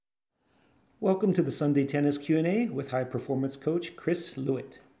Welcome to the Sunday Tennis Q&A with high performance coach Chris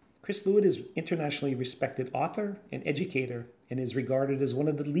Lewitt. Chris Lewitt is internationally respected author and educator and is regarded as one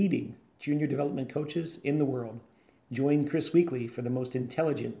of the leading junior development coaches in the world. Join Chris weekly for the most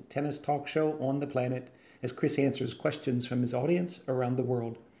intelligent tennis talk show on the planet as Chris answers questions from his audience around the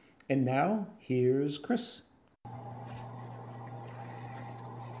world. And now, here's Chris.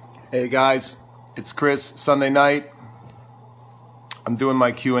 Hey guys, it's Chris. Sunday night. I'm doing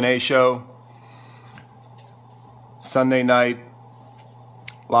my Q&A show. Sunday night,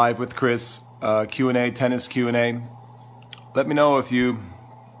 live with Chris, Q&A, tennis Q&A. Let me know if you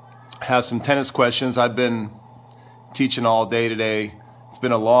have some tennis questions. I've been teaching all day today. It's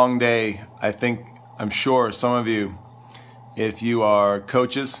been a long day. I'm sure some of you, if you are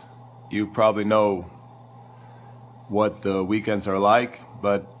coaches, you probably know what the weekends are like,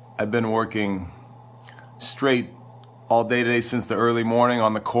 but I've been working straight all day today since the early morning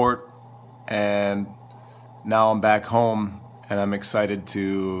on the court, and now I'm back home and I'm excited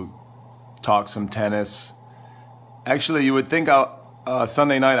to talk some tennis. Actually, you would think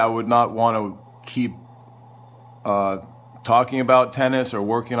Sunday night I would not want to keep talking about tennis or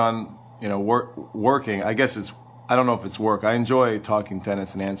working on, working. I don't know if it's work. I enjoy talking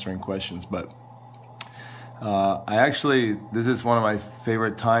tennis and answering questions, but this is one of my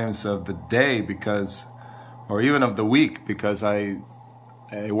favorite times of the day or even of the week, because I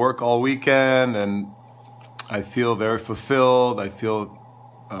work all weekend and I feel very fulfilled. I feel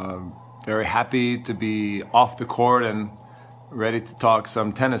very happy to be off the court and ready to talk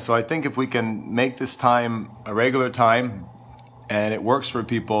some tennis. So I think if we can make this time a regular time and it works for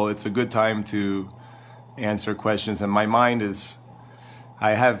people, it's a good time to answer questions. And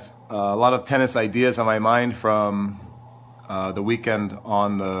I have a lot of tennis ideas on my mind from the weekend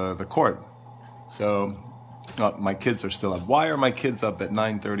on the court. So my kids are still up. Why are my kids up at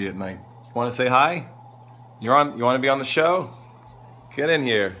 9:30 at night? Want to say hi? You want to be on the show? Get in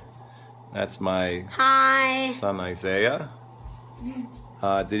here. That's my son Isaiah.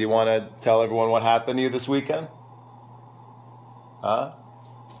 Did you want to tell everyone what happened to you this weekend?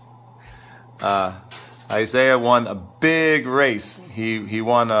 Isaiah won a big race. He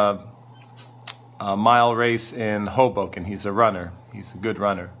won a mile race in Hoboken. He's a runner. He's a good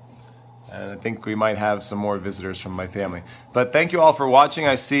runner. And I think we might have some more visitors from my family. But thank you all for watching.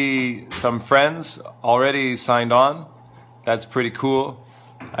 I see some friends already signed on. That's pretty cool.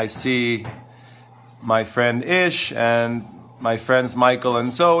 I see my friend Ish and my friends Michael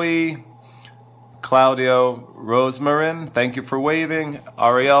and Zoe, Claudio Rosemarin, thank you for waving.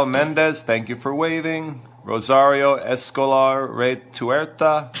 Ariel Mendez, thank you for waving. Rosario Escolar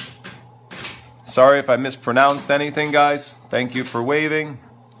Retuerta. Sorry if I mispronounced anything, guys. Thank you for waving.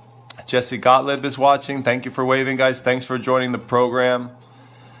 Jesse Gottlieb is watching. Thank you for waving, guys. Thanks for joining the program.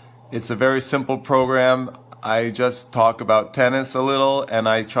 It's a very simple program. I just talk about tennis a little, and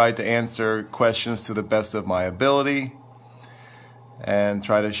I try to answer questions to the best of my ability and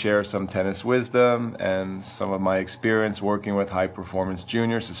try to share some tennis wisdom and some of my experience working with high-performance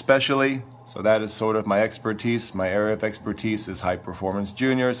juniors especially. So that is sort of my expertise. My area of expertise is high-performance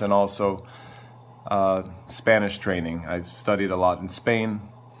juniors and also Spanish training. I've studied a lot in Spain,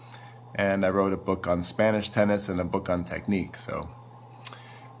 and I wrote a book on Spanish tennis and a book on technique. So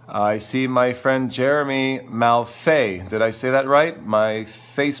I see my friend Jeremy Malfay. Did I say that right? My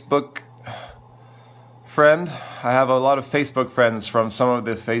Facebook friend. I have a lot of Facebook friends from some of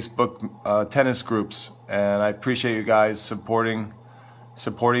the Facebook tennis groups, and I appreciate you guys supporting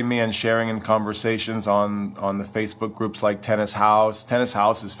me and sharing in conversations on the Facebook groups like Tennis House. Tennis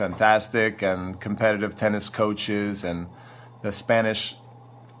House is fantastic, and competitive tennis coaches and the Spanish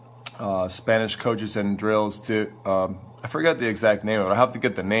coaches and drills too. I forget the exact name of it. I have to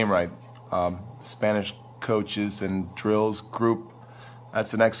get the name right. Spanish coaches and drills group.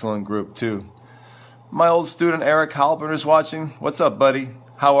 That's an excellent group too. My old student Eric Halpern is watching. What's up, buddy?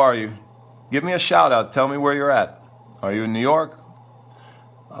 How are you? Give me a shout out. Tell me where you're at. Are you in New York?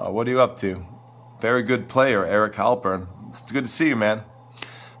 What are you up to? Very good player, Eric Halpern. It's good to see you, man.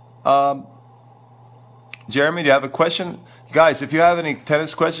 Jeremy, do you have a question? Guys, if you have any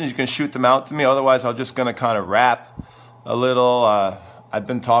tennis questions, you can shoot them out to me. Otherwise, I'm just going to kind of rap a little. I've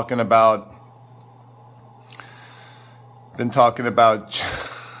been talking about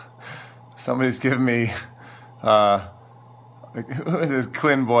somebody's giving me who is this?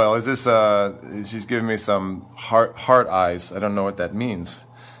 Clint Boyle. Is this she's giving me some heart eyes. I don't know what that means.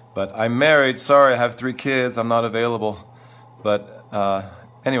 But I'm married. Sorry, I have 3 kids. I'm not available. But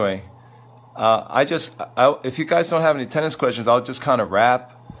anyway, if you guys don't have any tennis questions, I'll just kind of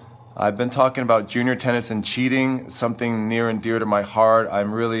rap. I've been talking about junior tennis and cheating, something near and dear to my heart.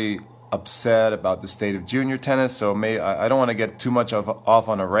 I'm really upset about the state of junior tennis. So I don't want to get too much off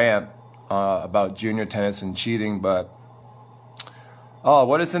on a rant about junior tennis and cheating. But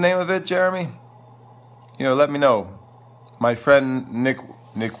what is the name of it, Jeremy? Let me know. My friend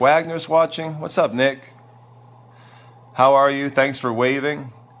Nick Wagner's watching. What's up, Nick? How are you? Thanks for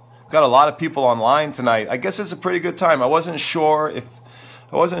waving. Got a lot of people online tonight. I guess it's a pretty good time. I wasn't sure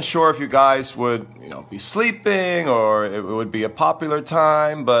if you guys would, be sleeping or it would be a popular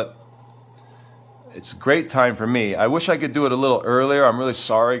time, but it's a great time for me. I wish I could do it a little earlier. I'm really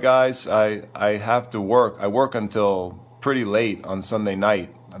sorry, guys. I have to work. I work until pretty late on Sunday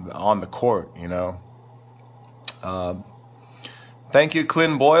night on the court, Thank you,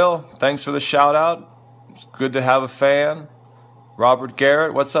 Clint Boyle. Thanks for the shout out. It's good to have a fan. Robert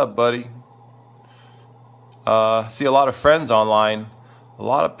Garrett, what's up, buddy? See a lot of friends online. A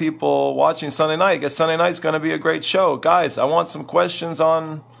lot of people watching Sunday night. I guess Sunday night's going to be a great show. Guys, I want some questions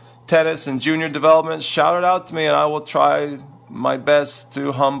on tennis and junior development. Shout it out to me and I will try my best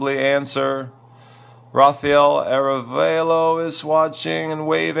to humbly answer. Rafael Aravelo is watching and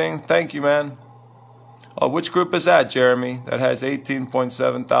waving. Thank you, man. Oh, which group is that, Jeremy? That has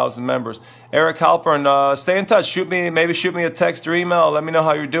 18.7 thousand members. Eric Halpern, stay in touch. Shoot me a text or email. Let me know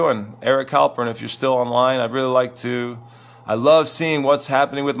how you're doing. Eric Halpern, if you're still online, I'd really like to. I love seeing what's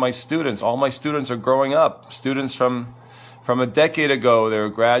happening with my students. All my students are growing up. Students from a decade ago, they were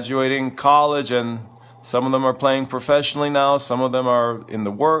graduating college, and some of them are playing professionally now. Some of them are in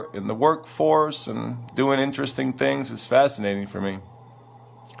the workforce and doing interesting things. It's fascinating for me.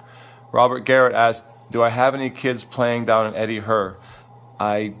 Robert Garrett asked, do I have any kids playing down in Eddie Herr?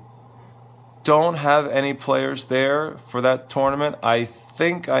 I don't have any players there for that tournament. I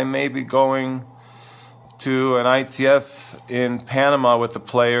think I may be going to an ITF in Panama with a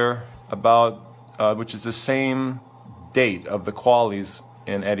player which is the same date of the qualies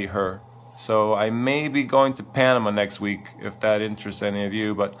in Eddie Herr. So I may be going to Panama next week if that interests any of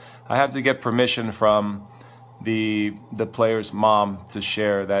you, but I have to get permission from the player's mom to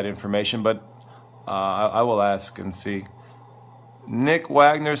share that information, but I will ask and see. Nick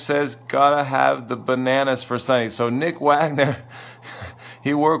Wagner says, gotta have the bananas for Sunday. So Nick Wagner,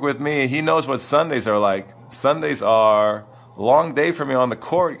 he worked with me. He knows what Sundays are like. Sundays are a long day for me on the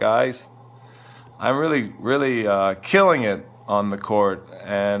court, guys. I'm really, really killing it on the court.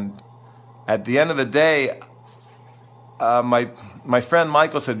 And at the end of the day, my friend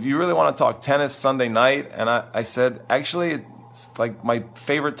Michael said, do you really want to talk tennis Sunday night? And I said, actually, it's like my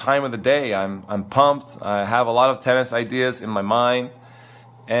favorite time of the day. I'm pumped. I have a lot of tennis ideas in my mind,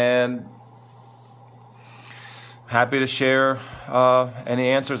 and happy to share any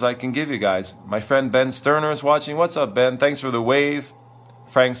answers I can give you guys. My friend Ben Sterner is watching. What's up, Ben? Thanks for the wave.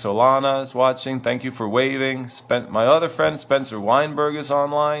 Frank Solana is watching. Thank you for waving. My other friend Spencer Weinberg is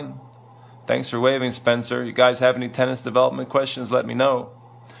online. Thanks for waving, Spencer. You guys have any tennis development questions? Let me know.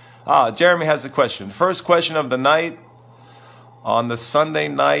 Jeremy has a question. First question of the night. On the Sunday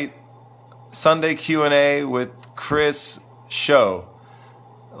Q&A with Chris show.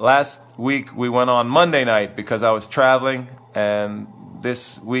 Last week we went on Monday night because I was traveling, and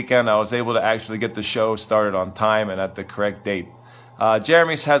this weekend I was able to actually get the show started on time and at the correct date.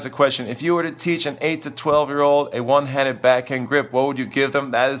 Jeremy has a question. If you were to teach an 8 to 12-year-old a one-handed backhand grip, what would you give them?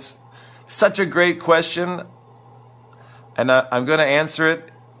 That is such a great question, and I'm going to answer it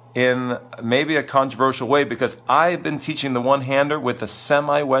in maybe a controversial way because I've been teaching the one-hander with a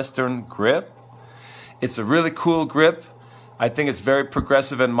semi-Western grip. It's a really cool grip. I think it's very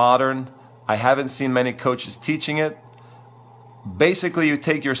progressive and modern. I haven't seen many coaches teaching it. Basically, you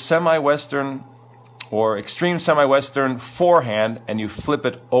take your semi-Western or extreme semi-Western forehand and you flip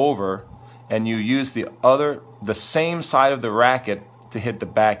it over and you use the same side of the racket to hit the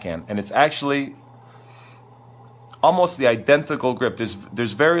backhand. And it's actually almost the identical grip.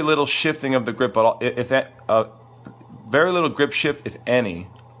 There's very little shifting of the grip, very little grip shift, if any.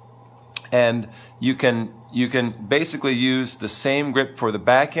 And you can basically use the same grip for the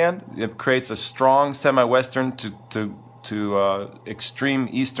backhand. It creates a strong semi-Western to extreme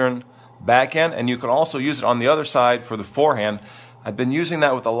Eastern backhand, and you can also use it on the other side for the forehand. I've been using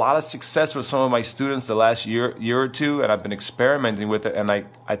that with a lot of success with some of my students the last year or two, and I've been experimenting with it, and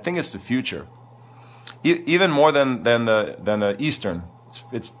I think it's the future. Even more than the Eastern.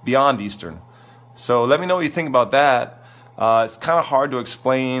 It's beyond Eastern. So let me know what you think about that. It's kind of hard to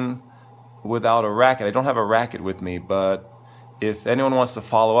explain without a racket. I don't have a racket with me, but if anyone wants to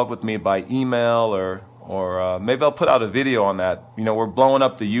follow up with me by email or maybe I'll put out a video on that. We're blowing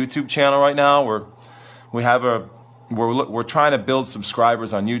up the YouTube channel right now. We're trying to build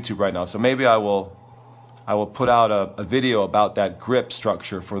subscribers on YouTube right now. So maybe I will I will put out a video about that grip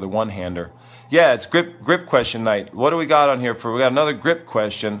structure for the one-hander. Yeah, it's grip question night. What do we got on here for? We got another grip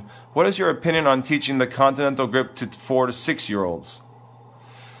question. What is your opinion on teaching the continental grip to 4 to 6-year-olds?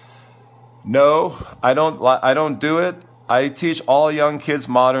 No, I don't do it. I teach all young kids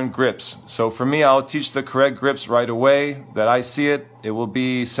modern grips. So for me, I'll teach the correct grips right away that I see it. It will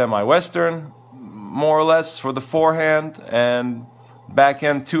be semi-Western, more or less, for the forehand, and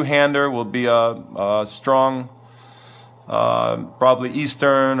backhand two-hander will be a strong, probably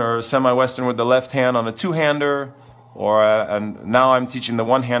Eastern or semi-Western with the left hand on a two-hander. And now I'm teaching the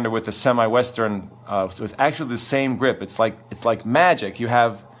one-hander with the semi-Western. So it's actually the same grip. It's like magic. You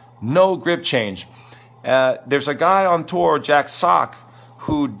have no grip change. There's a guy on tour, Jack Sock,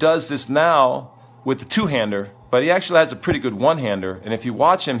 who does this now with the two-hander, but he actually has a pretty good one-hander. And if you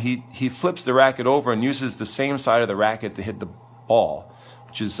watch him, he flips the racket over and uses the same side of the racket to hit the ball,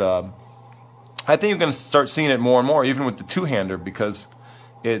 which is, I think you're going to start seeing it more and more, even with the two-hander, because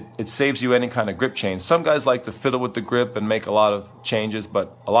it saves you any kind of grip change. Some guys like to fiddle with the grip and make a lot of changes,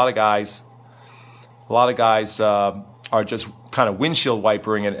 but a lot of guys are just kind of windshield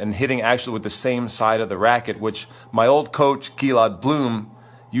wipering it and hitting actually with the same side of the racket, which my old coach, Gilad Bloom,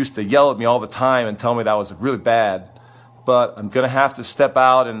 used to yell at me all the time and tell me that was really bad. But I'm going to have to step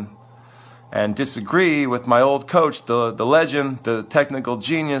out and disagree with my old coach, the legend, the technical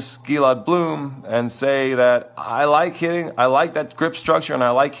genius, Gilad Bloom, and say that I like that grip structure, and I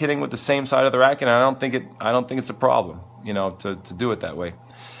like hitting with the same side of the racket, and I don't think it's a problem, to do it that way.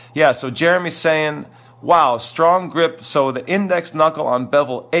 Yeah, so Jeremy's saying, wow, strong grip. So the index knuckle on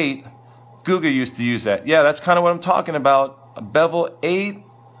bevel 8, Guga used to use that. Yeah, that's kind of what I'm talking about. A bevel 8,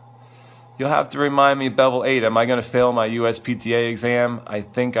 you'll have to remind me, bevel 8. Am I going to fail my USPTA exam? I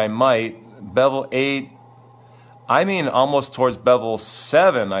think I might. Bevel 8, I mean almost towards bevel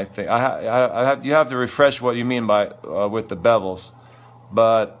 7, I think. You have to refresh what you mean by with the bevels.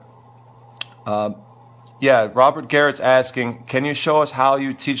 But yeah, Robert Garrett's asking, can you show us how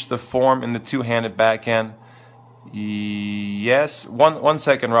you teach the form in the two-handed backhand? Yes. One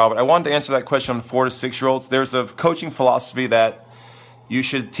second, Robert. I wanted to answer that question on 4 to 6-year-olds. There's a coaching philosophy that you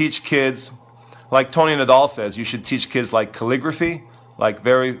should teach kids, like Tony Nadal says, you should teach kids like calligraphy, like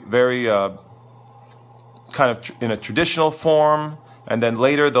very, very kind of in a traditional form, and then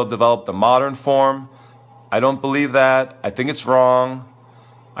later they'll develop the modern form. I don't believe that. I think it's wrong.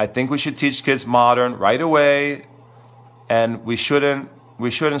 I think we should teach kids modern right away, and we shouldn't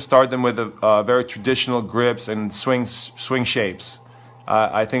start them with very traditional grips and swing shapes.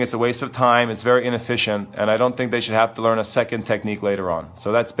 I think it's a waste of time. It's very inefficient, and I don't think they should have to learn a second technique later on.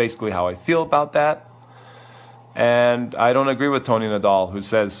 So that's basically how I feel about that. And I don't agree with Tony Nadal, who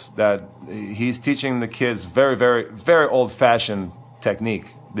says that he's teaching the kids very, very, very old-fashioned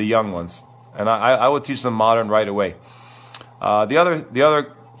technique, the young ones. And I would teach them modern right away. The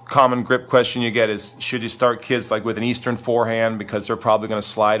other common grip question you get is, should you start kids like with an Eastern forehand because they're probably going to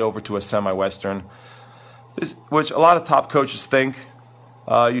slide over to a semi-Western, which a lot of top coaches think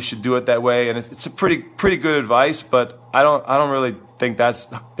you should do it that way, and it's a pretty good advice, but I don't really think that's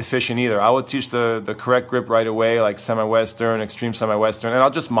efficient either. I would teach the correct grip right away, like semi-Western, extreme semi-Western, and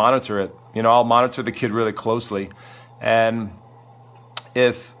I'll just monitor it. I'll monitor the kid really closely, and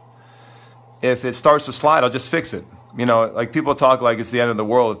if it starts to slide, I'll just fix it. Like people talk like it's the end of the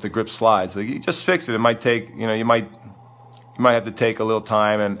world if the grip slides. Like, you just fix it. It might take, you might have to take a little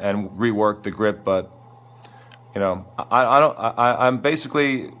time and rework the grip, but I'm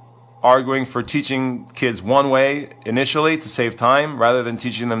basically arguing for teaching kids one way initially to save time, rather than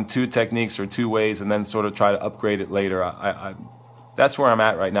teaching them two techniques or two ways and then sort of try to upgrade it later. That's where I'm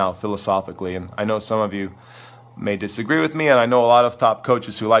at right now philosophically, and I know some of you may disagree with me, and I know a lot of top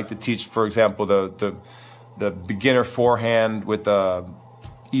coaches who like to teach, for example, the beginner forehand with the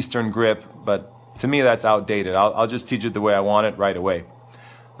Eastern grip, but to me that's outdated. I'll just teach it the way I want it right away.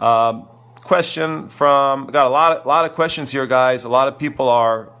 Question got a lot of questions here, guys. A lot of people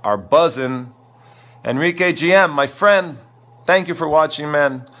are buzzing. Enrique GM, my friend, thank you for watching,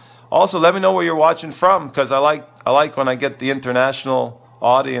 man. Also, let me know where you're watching from, because I like when I get the international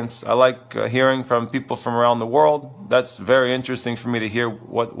audience. I like hearing from people from around the world. That's very interesting for me to hear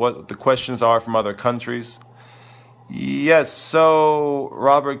what the questions are from other countries. Yes, so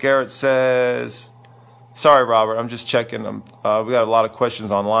Robert Garrett says, sorry, Robert, I'm just checking. We got a lot of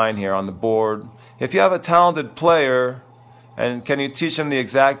questions online here on the board. If you have a talented player, and can you teach them the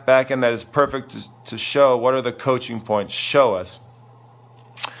exact backhand that is perfect to show, what are the coaching points? Show us.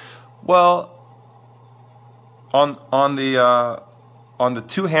 Well, on the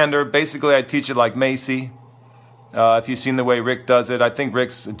two-hander, basically I teach it like Macy. If you've seen the way Rick does it, I think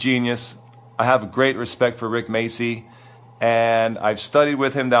Rick's a genius. I have a great respect for Rick Macy, and I've studied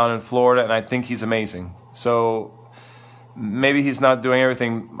with him down in Florida, and I think he's amazing. So maybe he's not doing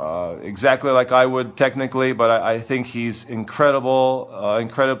everything exactly like I would technically, but I think he's incredible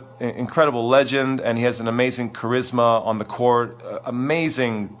legend, and he has an amazing charisma on the court,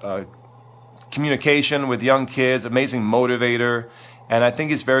 amazing communication with young kids, amazing motivator, and I think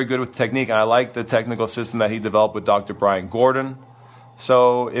he's very good with technique, and I like the technical system that he developed with Dr. Brian Gordon.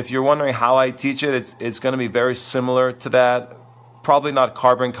 So if you're wondering how I teach it, it's going to be very similar to that. Probably not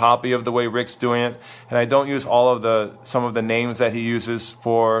carbon copy of the way Rick's doing it, and I don't use some of the names that he uses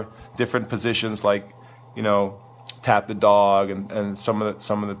for different positions, like, you know, tap the dog and some of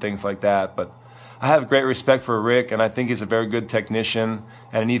the things like that. But I have great respect for Rick, and I think he's a very good technician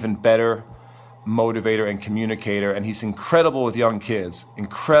and an even better motivator and communicator, and he's incredible with young kids.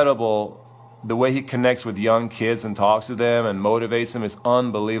 Incredible. The way he connects with young kids and talks to them and motivates them is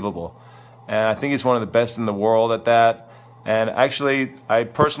unbelievable, and I think he's one of the best in the world at that. And actually, I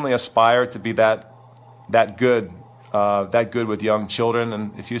personally aspire to be that good with young children.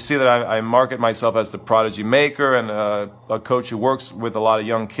 And if you see that I market myself as the Prodigy maker and a coach who works with a lot of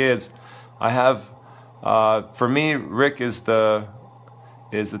young kids, I have, for me, Rick is the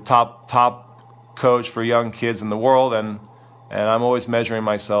top coach for young kids in the world, and I'm always measuring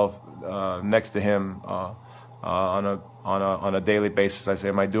myself next to him on a daily basis. I say,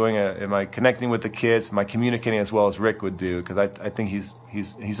 am I connecting with the kids? Am I communicating as well as Rick would do? Because I think he's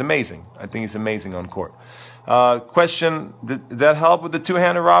amazing. I think he's amazing on court. Question: did that help with the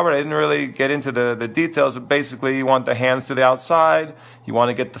two-hander, Robert? I didn't really get into the details, but basically, you want the hands to the outside. You want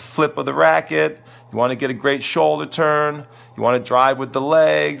to get the flip of the racket. You want to get a great shoulder turn. You want to drive with the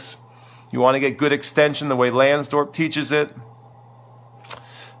legs. You want to get good extension the way Lansdorp teaches it.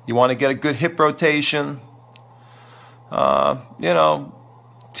 You want to get a good hip rotation.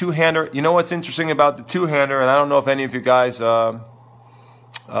 Two-hander. You know what's interesting about the two-hander, and I don't know if any of you guys are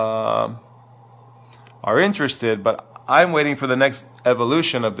interested, but I'm waiting for the next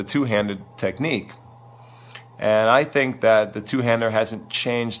evolution of the two-handed technique. And I think that the two-hander hasn't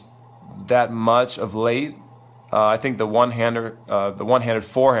changed that much of late. I think the one-handed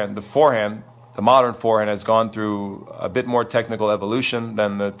forehand, the modern forehand has gone through a bit more technical evolution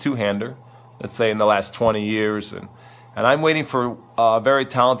than the two-hander, let's say in the last 20 years. And I'm waiting for a very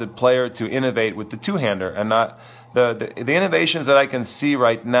talented player to innovate with the two-hander. And the innovations that I can see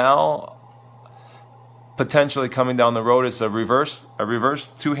right now potentially coming down the road is a reverse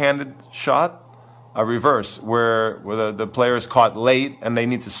two-handed shot, a reverse where the player is caught late and they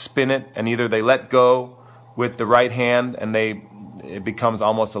need to spin it, and either they let go with the right hand and it becomes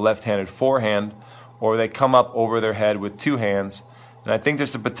almost a left-handed forehand, or they come up over their head with two hands. And I think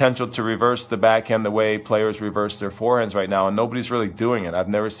there's a potential to reverse the backhand the way players reverse their forehands right now, and nobody's really doing it. I've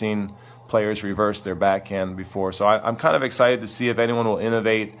never seen players reverse their backhand before. So I'm kind of excited to see if anyone will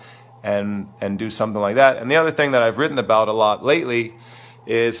innovate and do something like that. And the other thing that I've written about a lot lately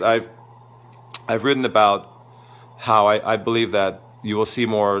is I've written about how I believe that you will see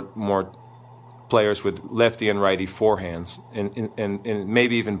more players with lefty and righty forehands, and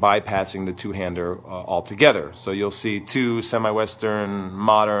maybe even bypassing the two-hander altogether. So you'll see two semi-Western,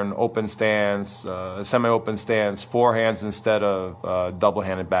 modern open stance, semi-open stance forehands instead of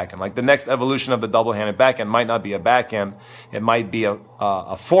double-handed backhand. Like the next evolution of the double-handed backhand might not be a backhand, it might be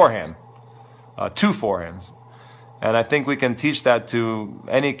a forehand, two forehands. And I think we can teach that to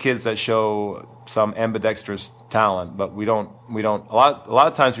any kids that show some ambidextrous talent, but we don't. A lot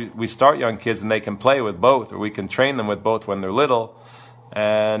of times we start young kids and they can play with both, or we can train them with both when they're little,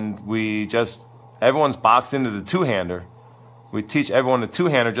 and everyone's boxed into the two-hander. We teach everyone the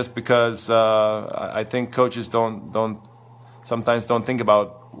two-hander just because I think coaches sometimes don't think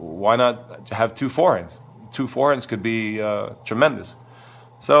about why not have two forehands. Two forehands could be tremendous.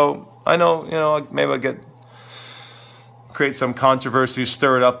 So I know, maybe I'll create some controversy,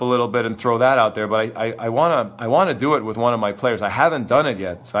 stir it up a little bit, and throw that out there. But I want to do it with one of my players. I haven't done it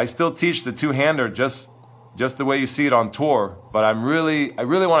yet, so I still teach the two-hander just the way you see it on tour. But I really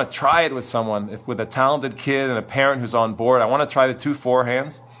want to try it with someone, with a talented kid and a parent who's on board. I want to try the two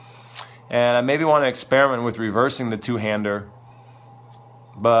forehands, and I maybe want to experiment with reversing the two-hander.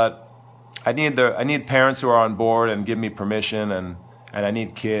 But I need parents who are on board and give me permission, and I need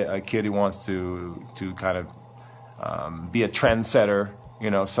a kid who wants to kind of be a trendsetter.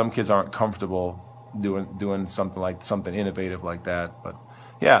 Some kids aren't comfortable doing something innovative like that. But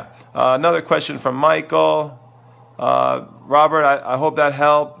yeah, another question from Michael. Robert, I hope that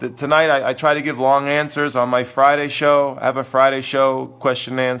helped. Tonight I try to give long answers on my Friday show. I have a Friday show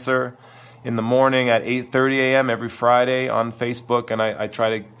question and answer, in the morning at 8:30 a.m. every Friday on Facebook, and I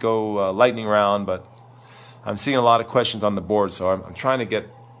try to go lightning round, but I'm seeing a lot of questions on the board, so I'm trying to get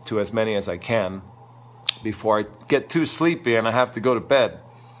to as many as I can before I get too sleepy and I have to go to bed.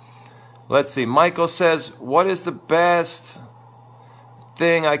 Let's see. Michael says, what is the best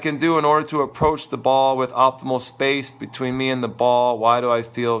thing I can do in order to approach the ball with optimal space between me and the ball? Why do I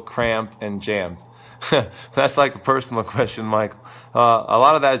feel cramped and jammed? That's like a personal question, Michael. A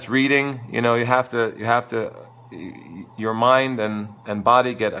lot of that is reading. You know, you have to, your mind and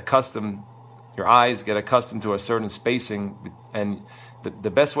body get accustomed, your eyes get accustomed to a certain spacing, and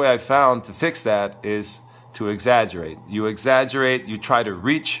the best way I've found to fix that is to exaggerate. You exaggerate, you try to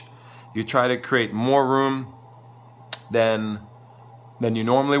reach, you try to create more room than you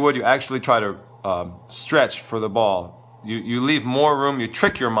normally would. You actually try to stretch for the ball. You leave more room, you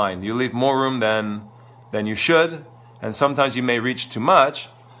trick your mind. You leave more room than you should, and sometimes you may reach too much,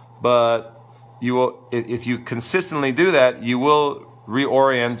 but you will, if you consistently do that, you will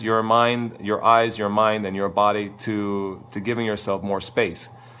reorient your mind, your eyes, your mind, and your body to giving yourself more space.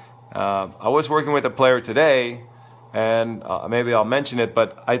 I was working with a player today, and maybe I'll mention it,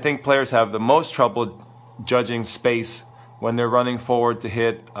 but I think players have the most trouble judging space when they're running forward to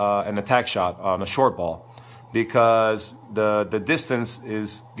hit an attack shot on a short ball, because the distance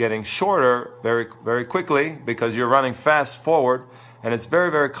is getting shorter very, very quickly because you're running fast forward, and it's very,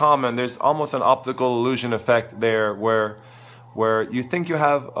 very common. There's almost an optical illusion effect there where you think you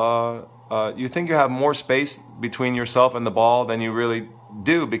have more space between yourself and the ball than you really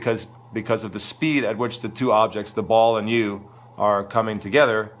do because of the speed at which the two objects, the ball and you, are coming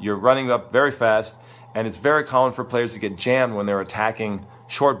together. You're running up very fast, and it's very common for players to get jammed when they're attacking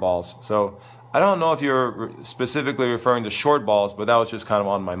short balls. So I don't know if you're specifically referring to short balls, but that was just kind of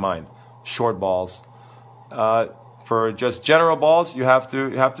on my mind. Short balls. For just general balls, you have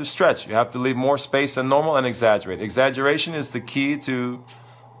to stretch. You have to leave more space than normal and exaggerate. Exaggeration is the key to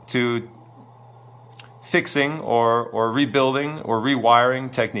fixing or rebuilding or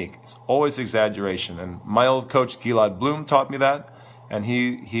rewiring technique. It's always exaggeration. And my old coach Gilad Bloom taught me that, and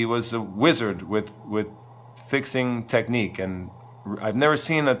he was a wizard with fixing technique. And I've never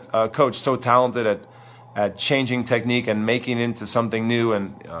seen a coach so talented at changing technique and making it into something new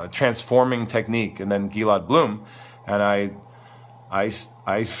and transforming technique. And then Gilad Bloom, and I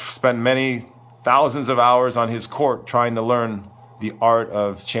spent many thousands of hours on his court trying to learn the art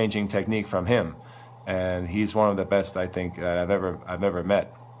of changing technique from him. And he's one of the best, I think, that I've ever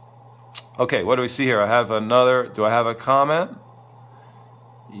met. Okay, what do we see here? Do I have a comment?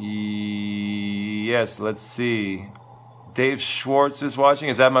 Yes, let's see. Dave Schwartz is watching.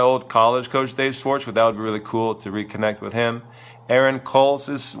 Is that my old college coach, Dave Schwartz? That would be really cool to reconnect with him. Aaron Coles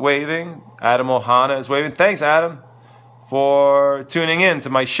is waving. Adam Ohana is waving. Thanks, Adam, for tuning in to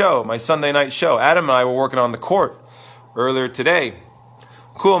my show, my Sunday night show. Adam and I were working on the court earlier today.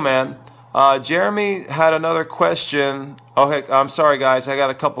 Cool, man. Jeremy had another question. Okay, I'm sorry, guys. I got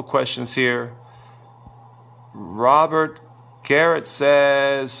a couple questions here. Robert Garrett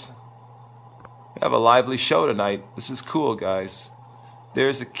says, we have a lively show tonight. This is cool, guys.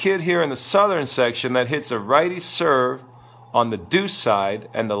 There's a kid here in the southern section that hits a righty serve on the deuce side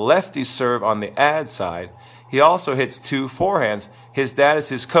and the lefty serve on the ad side. He also hits 2 forehands. His dad is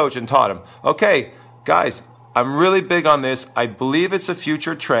his coach and taught him. Okay, guys, I'm really big on this. I believe it's a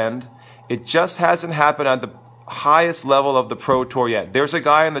future trend. It just hasn't happened at the highest level of the Pro Tour yet. There's a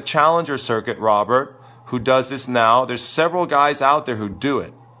guy in the Challenger circuit, Robert, who does this now. There's several guys out there who do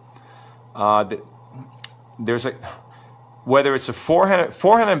it. Whether it's a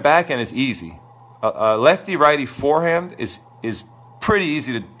forehand and backhand is easy. A lefty-righty forehand is pretty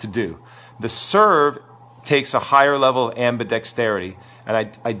easy to do. The serve takes a higher level of ambidexterity, and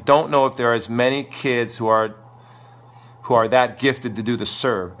I don't know if there are as many kids who are that gifted to do the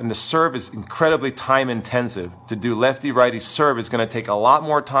serve. And the serve is incredibly time-intensive. To do lefty-righty serve is going to take a lot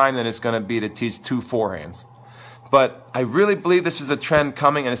more time than it's going to be to teach 2 forehands. But I really believe this is a trend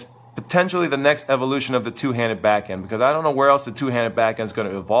coming, and it's potentially the next evolution of the two-handed backhand, because I don't know where else the two-handed backhand is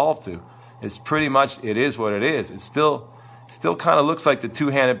going to evolve to. It's pretty much, it is what it is. It still kind of looks like the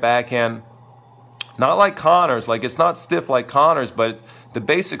two-handed backhand, not like Connor's, like it's not stiff like Connor's, but the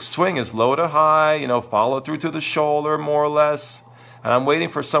basic swing is low to high, follow through to the shoulder more or less. And I'm waiting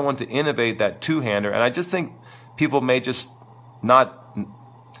for someone to innovate that two-hander. And I just think people may just hit 2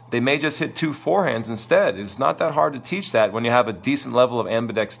 forehands instead. It's not that hard to teach that when you have a decent level of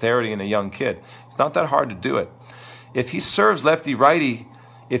ambidexterity in a young kid. It's not that hard to do it. If he serves lefty-righty,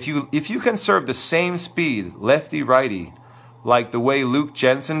 if you can serve the same speed lefty-righty like the way Luke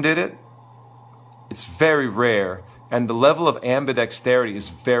Jensen did it, it's very rare and the level of ambidexterity is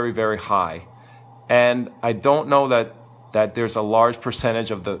very, very high. And I don't know that there's a large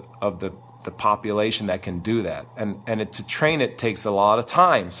percentage of the population that can do that. And to train it takes a lot of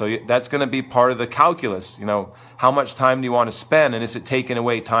time. So that's going to be part of the calculus. How much time do you want to spend, and is it taking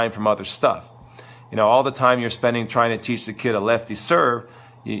away time from other stuff? All the time you're spending trying to teach the kid a lefty serve,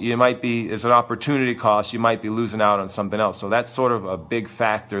 there's an opportunity cost. You might be losing out on something else. So that's sort of a big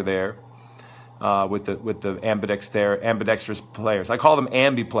factor there with the ambidextrous players. I call them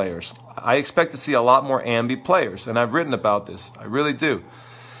ambi players. I expect to see a lot more ambi players, and I've written about this. I really do.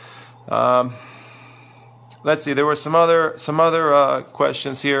 Let's see. There were some other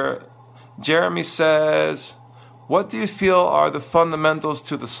questions here. Jeremy says, what do you feel are the fundamentals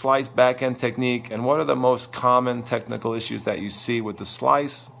to the slice backhand technique, and what are the most common technical issues that you see with the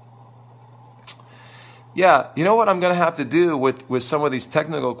slice? Yeah, you know what I'm going to have to do with some of these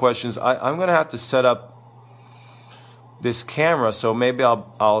technical questions? I'm going to have to set up this camera, so maybe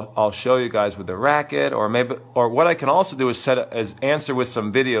I'll show you guys with the racket, or what I can also do is answer with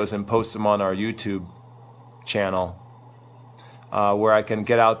some videos and post them on our YouTube channel, where I can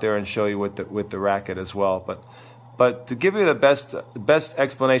get out there and show you with the racket as well. But to give you the best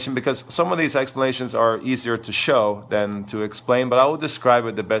explanation, because some of these explanations are easier to show than to explain, but I will describe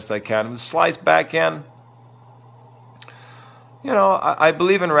it the best I can. With the slice backhand, I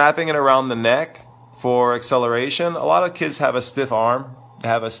believe in wrapping it around the neck for acceleration. A lot of kids have a stiff arm. They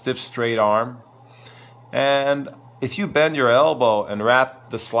have a stiff, straight arm. And if you bend your elbow and wrap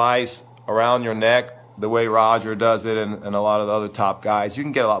the slice around your neck the way Roger does it and a lot of the other top guys, you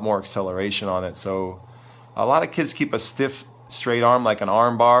can get a lot more acceleration on it. So a lot of kids keep a stiff, straight arm like an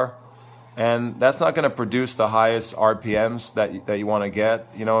arm bar, and that's not going to produce the highest RPMs that you want to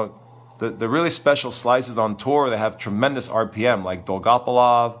get. The really special slices on tour, they have tremendous RPM, like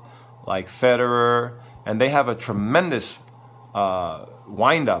Dolgopolov, like Federer, and they have a tremendous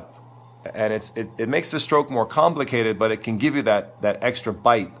wind-up. And it makes the stroke more complicated, but it can give you that extra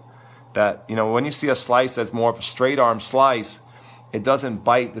bite. That, when you see a slice that's more of a straight arm slice, it doesn't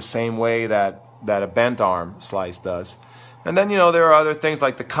bite the same way that a bent arm slice does. And then, there are other things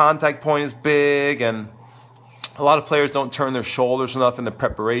like the contact point is big, and a lot of players don't turn their shoulders enough in the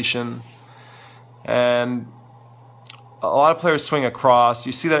preparation. And a lot of players swing across.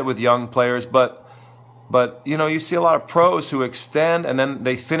 You see that with young players, but you see a lot of pros who extend and then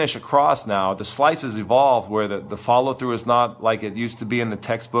they finish across now. The slice has evolved where the follow-through is not like it used to be in the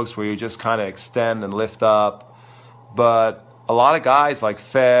textbooks where you just kind of extend and lift up. But a lot of guys like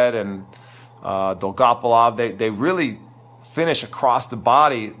Fed and Dolgopolov, they really finish across the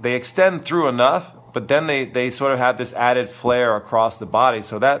body. They extend through enough, but then they sort of have this added flair across the body.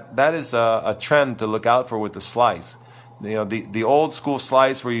 So that is a trend to look out for with the slice. The old school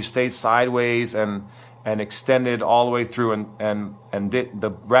slice where you stay sideways and extended all the way through and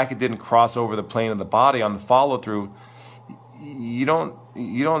the racket didn't cross over the plane of the body on the follow through.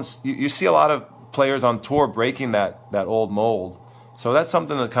 You see a lot of players on tour breaking that old mold. So that's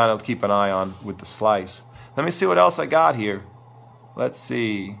something to kind of keep an eye on with the slice. Let me see what else I got here. Let's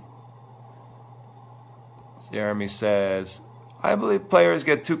see. Jeremy says, I believe players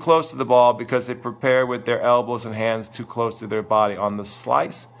get too close to the ball because they prepare with their elbows and hands too close to their body. On the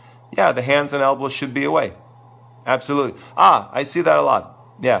slice, yeah, the hands and elbows should be away. Absolutely. I see that a lot.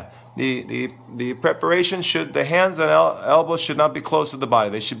 Yeah, the preparation the hands and elbows should not be close to the body.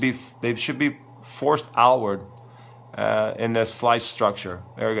 They should be forced outward in the slice structure.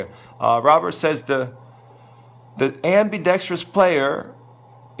 Very good. Robert says the ambidextrous player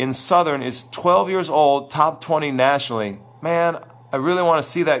in Southern is 12 years old, top 20 nationally. Man, I really want to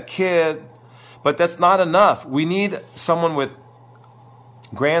see that kid, but that's not enough. We need someone with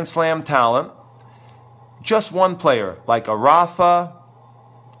Grand Slam talent. Just one player, like a Rafa,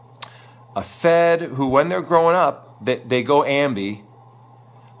 a Fed, who when they're growing up, they go ambi.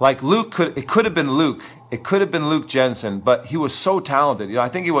 Like Luke, it could have been Luke. It could have been Luke Jensen, but he was so talented. I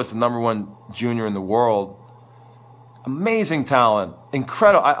think he was the #1 junior in the world. Amazing talent,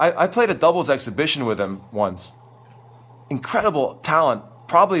 incredible. I played a doubles exhibition with him once. Incredible talent,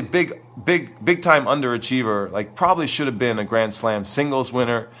 probably big time underachiever. Like probably should have been a Grand Slam singles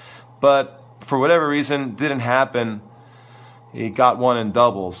winner, but for whatever reason didn't happen. He got one in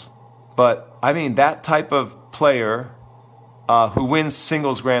doubles. But I mean that type of player who wins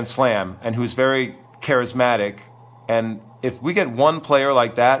singles Grand Slam and who's very charismatic, and if we get one player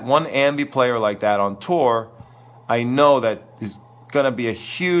like that, one ambi player like that on tour, I know that there's going to be a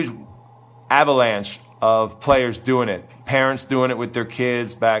huge avalanche of players doing it, parents doing it with their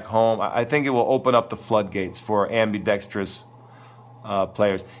kids back home. I think it will open up the floodgates for ambidextrous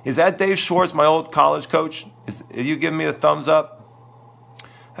players. Is that Dave Schwartz, my old college coach? Are you giving me a thumbs up?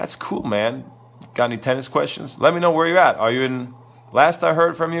 That's cool, man. Got any tennis questions? Let me know where you're at. Are you in? Last I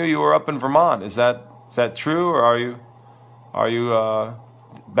heard from you, you were up in Vermont. Is that true, or are you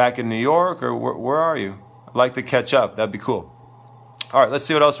back in New York, or where are you? I'd like to catch up. That'd be cool. All right, let's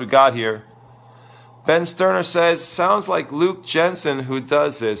see what else we got here. Ben Sterner says, sounds like Luke Jensen who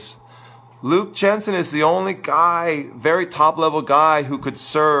does this. Luke Jensen is the only guy, very top-level guy, who could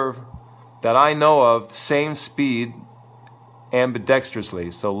serve that I know of the same speed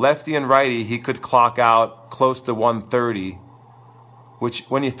ambidextrously. So lefty and righty, he could clock out close to 130, which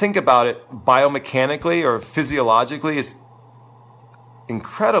when you think about it biomechanically or physiologically is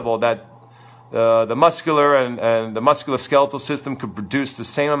incredible that the muscular and the musculoskeletal system could produce the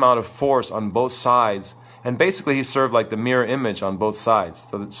same amount of force on both sides. And basically he served like the mirror image on both sides.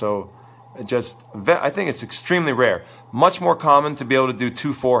 So I think it's extremely rare. Much more common to be able to do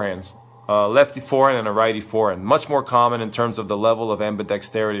two forehands. Lefty forehand and a righty forehand. Much more common in terms of the level of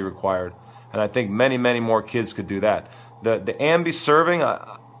ambidexterity required. And I think many, many more kids could do that. The ambi serving,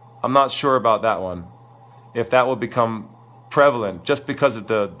 I'm not sure about that one. If that will become prevalent, just because of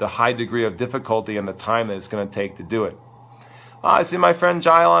the high degree of difficulty and the time that it's going to take to do it. I see my friend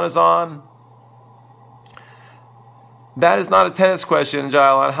Jylon is on. That is not a tennis question,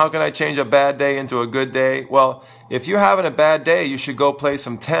 Jylon. How can I change a bad day into a good day? Well, if you're having a bad day, you should go play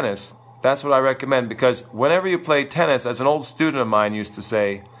some tennis. That's what I recommend, because whenever you play tennis, as an old student of mine used to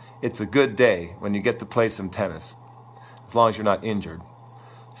say, it's a good day when you get to play some tennis, as long as you're not injured.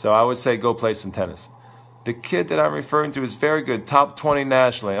 So I would say go play some tennis. The kid that I'm referring to is very good, top 20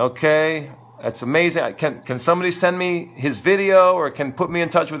 nationally. Okay, that's amazing. Can somebody send me his video or can put me in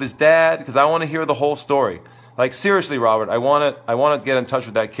touch with his dad? Because I want to hear the whole story. Like seriously, Robert, I want to get in touch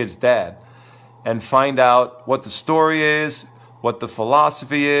with that kid's dad and find out what the story is, what the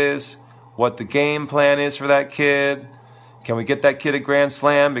philosophy is, what the game plan is for that kid. Can we get that kid a Grand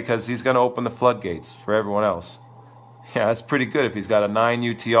Slam? Because he's going to open the floodgates for everyone else. Yeah, that's pretty good if he's got a 9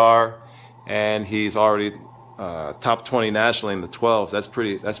 UTR and he's already top 20 nationally in the 12s. That's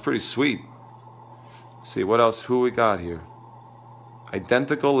pretty sweet. Let's see, what else? Who we got here?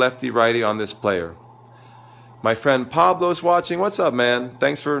 Identical lefty-righty on this player. My friend Pablo's watching. What's up, man?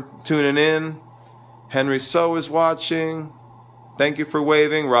 Thanks for tuning in. Henry So is watching. Thank you for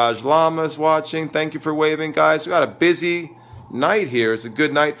waving. Raj Lama is watching. Thank you for waving, guys. We got a busy night here. It's a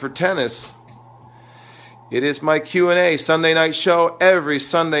good night for tennis. It is my Q&A Sunday night show every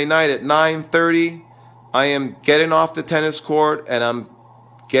Sunday night at 9:30. I am getting off the tennis court and I'm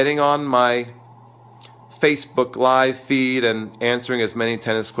getting on my Facebook live feed and answering as many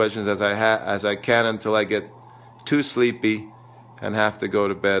tennis questions as I can until I get too sleepy and have to go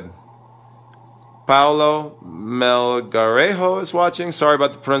to bed. Paulo Melgarejo is watching. Sorry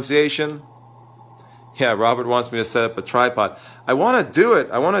about the pronunciation. Yeah, Robert wants me to set up a tripod. I want to do it.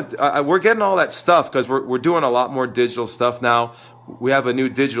 We're getting all that stuff because we're doing a lot more digital stuff now. We have a new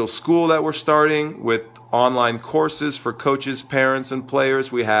digital school that we're starting with online courses for coaches, parents, and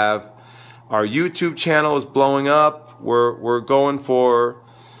players. We have our YouTube channel is blowing up. We're going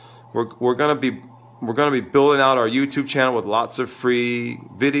to be building out our YouTube channel with lots of free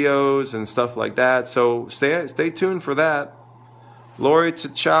videos and stuff like that. So stay tuned for that. Lori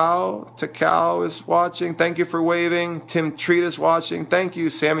Takao is watching. Thank you for waving. Tim Treat is watching. Thank you.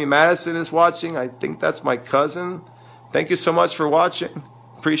 Sammy Madison is watching. I think that's my cousin. Thank you so much for watching.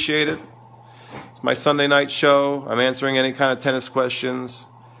 Appreciate it. It's my Sunday night show. I'm answering any kind of tennis questions.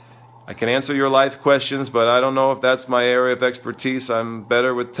 I can answer your life questions, but I don't know if that's my area of expertise. I'm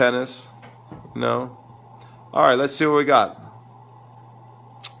better with tennis. No. All right, let's see what we got.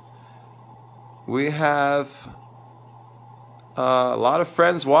 We have a lot of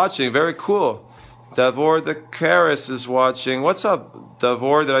friends watching. Very cool. Davor the Karis is watching. What's up,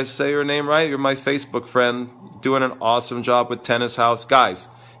 Davor? Did I say your name right? You're my Facebook friend. Doing an awesome job with Tennis House. Guys,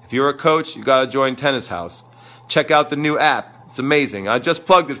 if you're a coach, you got to join Tennis House. Check out the new app. It's amazing. I just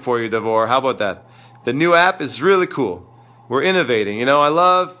plugged it for you, Davor. How about that? The new app is really cool. We're innovating. You know, I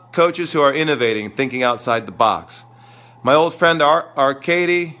love coaches who are innovating, thinking outside the box. My old friend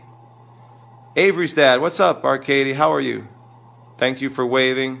Arcady, Avery's dad. What's up, Arcady? How are you? Thank you for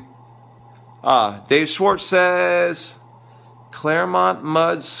waving. Dave Schwartz says, Claremont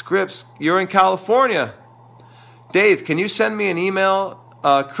Mud Scripts. You're in California. Dave, can you send me an email,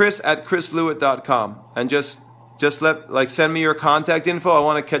 chris@chrislewitt.com, and just send me your contact info. I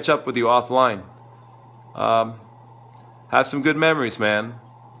want to catch up with you offline. Have some good memories, man.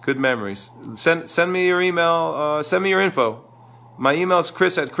 Good memories. Send me your email. Send me your info. My email is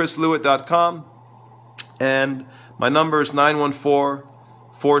chris@chrislewitt.com. And my number is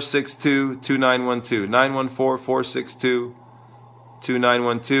 914-462-2912.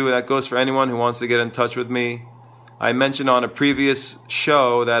 914-462-2912. That goes for anyone who wants to get in touch with me. I mentioned on a previous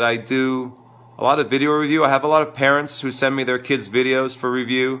show that I do a lot of video review. I have a lot of parents who send me their kids' videos for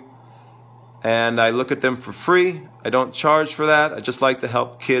review, and I look at them for free. I don't charge for that. I just like to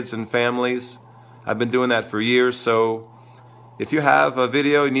help kids and families. I've been doing that for years. So if you have a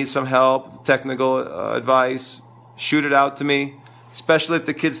video, you need some help, technical advice, shoot it out to me, especially if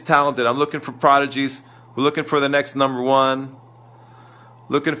the kid's talented. I'm looking for prodigies. We're looking for the next number one.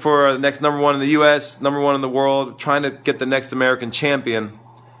 Looking for the next number one in the U.S., number one in the world, trying to get the next American champion.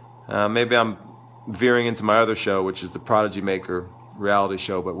 Maybe I'm veering into my other show, which is the Prodigy Maker reality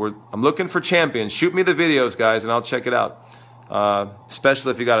show. But I'm looking for champions. Shoot me the videos, guys, and I'll check it out,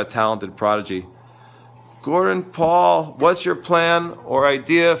 especially if you got a talented prodigy. Gordon Paul, what's your plan or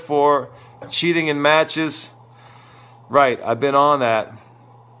idea for cheating in matches? Right, I've been on that.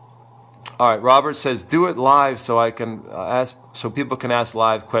 All right, Robert says do it live so I can ask, so people can ask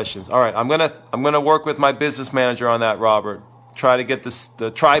live questions. All right, I'm gonna work with my business manager on that, Robert. Try to get the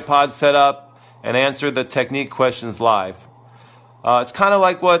tripod set up and answer the technique questions live. It's kind of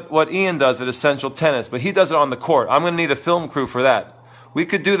like what Ian does at Essential Tennis, but he does it on the court. I'm gonna need a film crew for that. We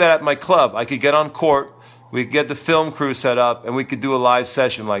could do that at my club. I could get on court, we could get the film crew set up, and we could do a live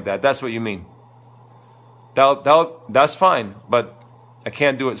session like that. That's what you mean. That's fine, but I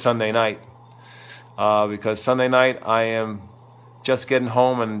can't do it Sunday night. Because Sunday night I am just getting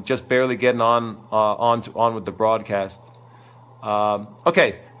home and just barely getting on with the broadcast.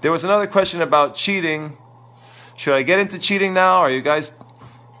 Okay, there was another question about cheating. Should I get into cheating now? Are you guys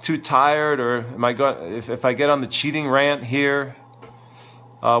too tired, or am I going? If I get on the cheating rant here,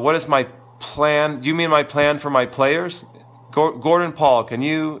 what is my plan? Do you mean my plan for my players? Gordon Paul, can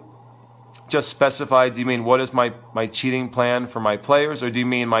you just specify, do you mean what is my cheating plan for my players, or do you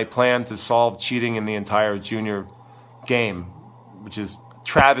mean my plan to solve cheating in the entire junior game, which is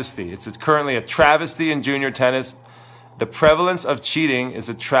travesty? It's currently a travesty in junior tennis. The prevalence of cheating is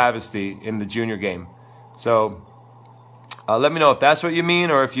a travesty in the junior game. So let me know if that's what you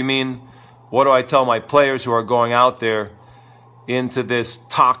mean, or if you mean what do I tell my players who are going out there into this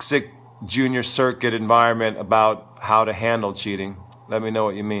toxic junior circuit environment about how to handle cheating. Let me know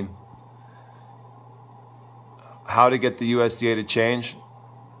what you mean. How to get the USDA to change?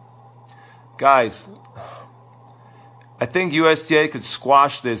 Guys, I think USDA could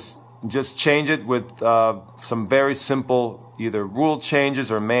squash this, just change it with some very simple either rule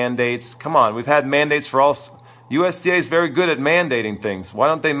changes or mandates. Come on, we've had mandates for all. USDA is very good at mandating things. Why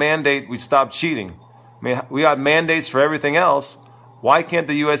don't they mandate we stop cheating? I mean, we got mandates for everything else. Why can't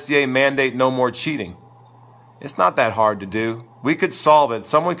the USDA mandate no more cheating? It's not that hard to do. We could solve it.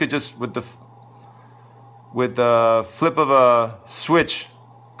 Someone could just, with the flip of a switch,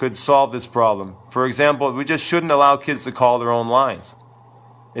 could solve this problem. For example, we just shouldn't allow kids to call their own lines.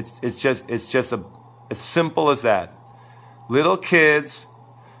 It's just as simple as that. Little kids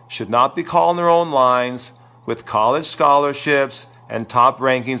should not be calling their own lines with college scholarships and top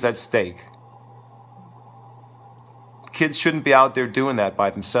rankings at stake. Kids shouldn't be out there doing that by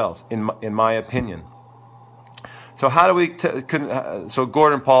themselves, in my opinion. So how do we? So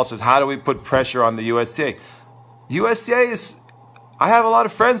Gordon Paul says, how do we put pressure on the USDA? USDA is. I have a lot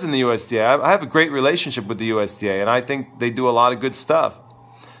of friends in the USDA. I have a great relationship with the USDA, and I think they do a lot of good stuff.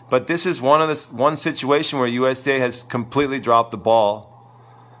 But this is one situation where USDA has completely dropped the ball,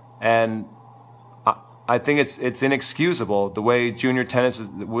 and I think it's inexcusable the way junior tennis is,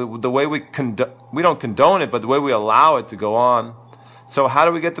 the way we don't condone it, but the way we allow it to go on. So how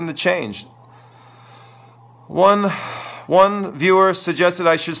do we get them to change? One viewer suggested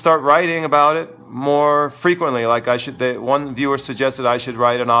I should start writing about it more frequently. One viewer suggested I should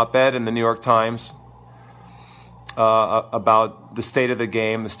write an op-ed in the New York Times about the state of the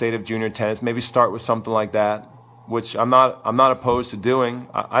game, the state of junior tennis. Maybe start with something like that, which I'm not opposed to doing.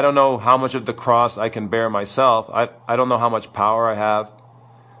 I don't know how much of the cross I can bear myself. I don't know how much power I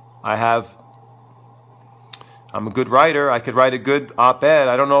have. I'm a good writer. I could write a good op-ed.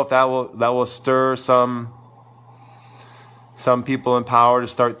 I don't know if that will stir some people in power to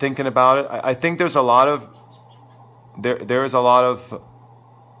start thinking about it. I think there's a lot of there is a lot of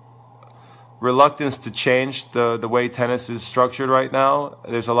reluctance to change the way tennis is structured right now.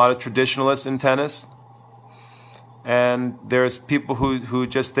 There's a lot of traditionalists in tennis, and there's people who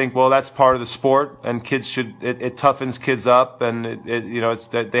just think, well, that's part of the sport, and kids it toughens kids up, and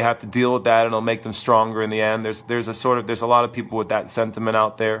they have to deal with that, and it'll make them stronger in the end. There's a lot of people with that sentiment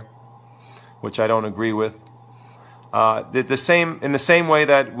out there, which I don't agree with. In the same way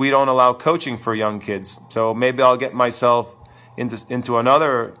that we don't allow coaching for young kids. So maybe I'll get myself into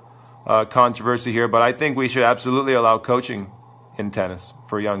another controversy here, but I think we should absolutely allow coaching in tennis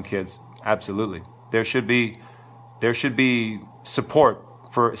for young kids. Absolutely, there should be support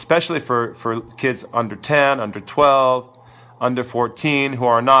especially for kids under 10, under 12, under 14 who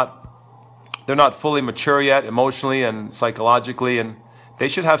are they're not fully mature yet emotionally and psychologically, and they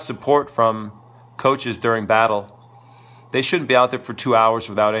should have support from coaches during battle. They shouldn't be out there for 2 hours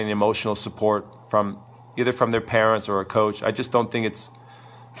without any emotional support from either from their parents or a coach. I just don't think it's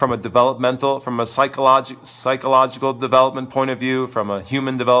from a psychological development point of view, from a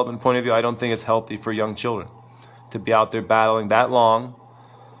human development point of view. I don't think it's healthy for young children to be out there battling that long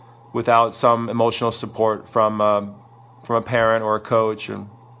without some emotional support from a parent or a coach, and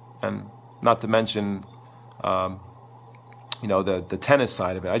not to mention the tennis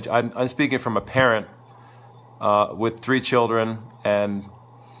side of it. I'm speaking from a parent with 3 children, and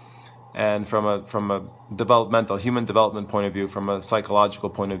from a human development point of view, from a psychological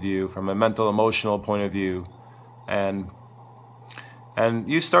point of view, from a mental emotional point of view, and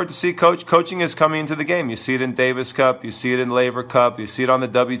you start to see coaching is coming into the game. You see it in Davis Cup, you see it in Laver Cup, you see it on the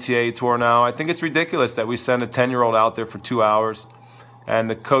WTA tour now. I think it's ridiculous that we send a 10-year-old out there for 2 hours, and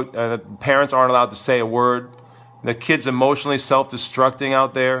the parents aren't allowed to say a word. The kid's emotionally self-destructing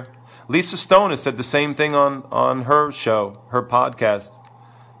out there. Lisa Stone has said the same thing on her show, her podcast,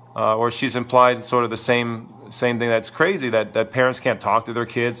 where she's implied sort of the same thing. That's crazy that parents can't talk to their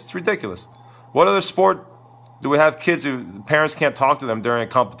kids. It's ridiculous. What other sport do we have kids who parents can't talk to them during a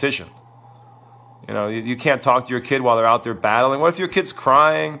competition? You can't talk to your kid while they're out there battling. What if your kid's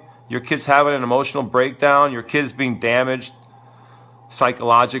crying, your kid's having an emotional breakdown, your kid's being damaged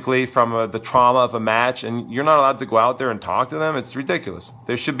psychologically from the trauma of a match, and you're not allowed to go out there and talk to them? It's ridiculous.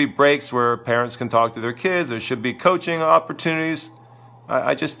 There should be breaks where parents can talk to their kids. There should be coaching opportunities.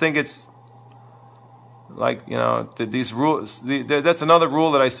 I just think it's like, these rules. That's another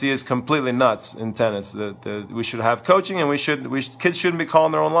rule that I see is completely nuts in tennis. We should have coaching, and kids shouldn't be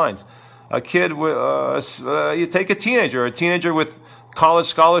calling their own lines. A kid, you take a teenager with college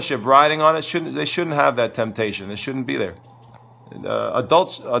scholarship riding on it. They shouldn't have that temptation. It shouldn't be there.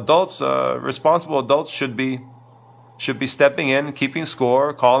 Responsible adults should be stepping in, keeping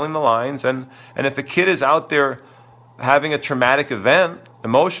score, calling the lines, and if a kid is out there having a traumatic event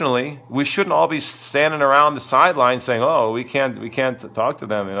emotionally, we shouldn't all be standing around the sidelines saying, "Oh, we can't talk to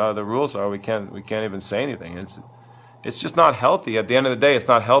them." The rules are we can't even say anything. It's just not healthy. At the end of the day, it's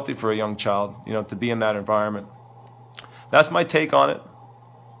not healthy for a young child, to be in that environment. That's my take on it.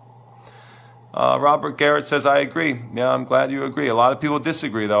 Robert Garrett says, I agree. Yeah, I'm glad you agree. A lot of people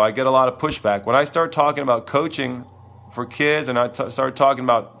disagree, though. I get a lot of pushback. When I start talking about coaching for kids, and I start talking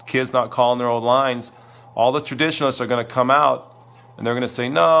about kids not calling their own lines, all the traditionalists are going to come out, and they're going to say,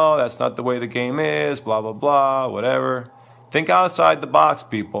 no, that's not the way the game is, blah, blah, blah, whatever. Think outside the box,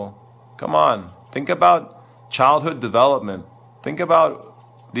 people. Come on. Think about childhood development. Think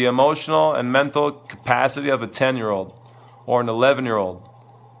about the emotional and mental capacity of a 10-year-old or an 11-year-old.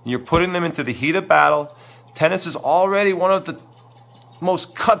 You're putting them into the heat of battle. Tennis is already one of the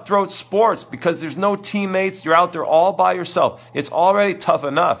most cutthroat sports because there's no teammates. You're out there all by yourself. It's already tough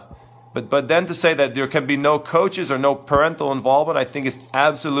enough. But then to say that there can be no coaches or no parental involvement, I think is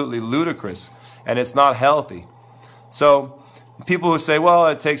absolutely ludicrous, and it's not healthy. So people who say, well,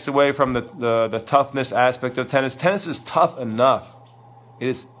 it takes away from the toughness aspect of tennis. Tennis is tough enough. It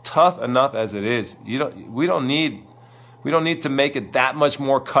is tough enough as it is. We don't need to make it that much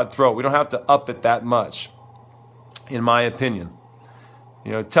more cutthroat. We don't have to up it that much, in my opinion.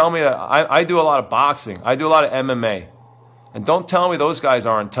 Tell me that I do a lot of boxing. I do a lot of MMA. And don't tell me those guys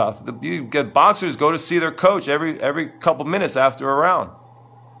aren't tough. You get boxers go to see their coach every couple minutes after a round.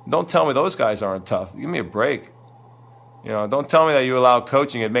 Don't tell me those guys aren't tough. Give me a break. Don't tell me that you allow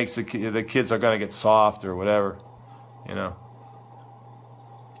coaching. It makes the kids are going to get soft or whatever.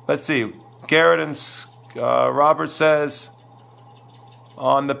 Let's see. Garrett and Robert says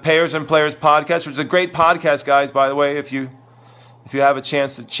on the Payers and Players podcast, which is a great podcast, guys, by the way, if you have a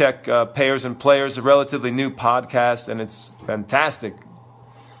chance to check Payers and Players, a relatively new podcast, and it's fantastic,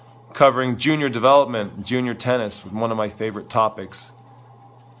 covering junior development, junior tennis, one of my favorite topics.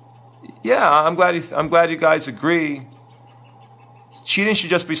 Yeah, I'm glad you guys agree. Cheating should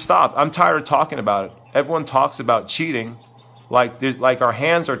just be stopped. I'm tired of talking about it. Everyone talks about cheating like our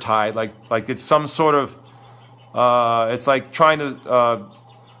hands are tied, like it's some sort of it's like trying to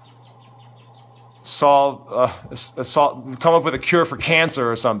come up with a cure for cancer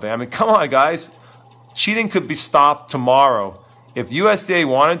or something. I mean, come on, guys. Cheating could be stopped tomorrow. If USDA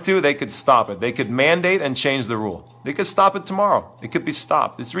wanted to, they could stop it. They could mandate and change the rule. They could stop it tomorrow. It could be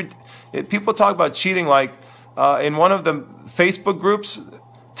stopped. People talk about cheating like in one of the Facebook groups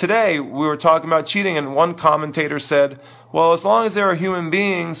today, we were talking about cheating, and one commentator said, well, as long as there are human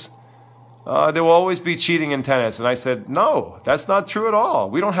beings, there will always be cheating in tennis. And I said, no, that's not true at all.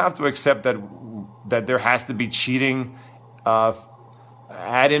 We don't have to accept that there has to be cheating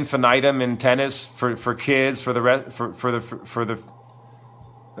ad infinitum in tennis for kids for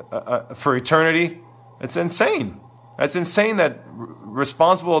eternity. It's insane. That's insane that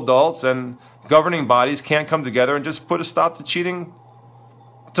responsible adults and governing bodies can't come together and just put a stop to cheating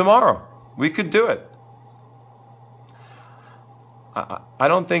tomorrow. We could do it. I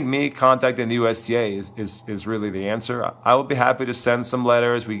don't think me contacting the USTA is really the answer. I will be happy to send some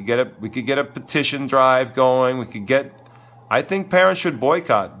letters. We could get a petition drive going. I think parents should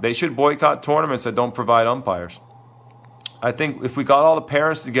boycott. They should boycott tournaments that don't provide umpires. I think if we got all the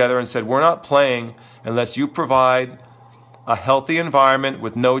parents together and said, we're not playing unless you provide a healthy environment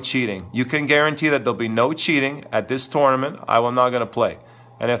with no cheating. You can guarantee that there'll be no cheating at this tournament. I'm not going to play.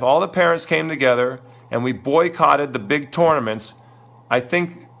 And if all the parents came together and we boycotted the big tournaments, I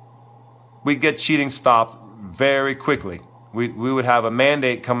think we'd get cheating stopped very quickly. We would have a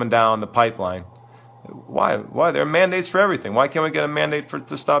mandate coming down the pipeline. Why? There are mandates for everything. Why can't we get a mandate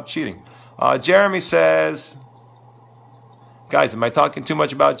to stop cheating? Jeremy says, guys, am I talking too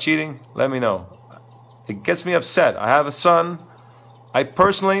much about cheating? Let me know. It gets me upset. I have a son. I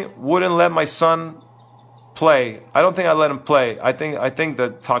personally wouldn't let my son play. I don't think I'd let him play. I think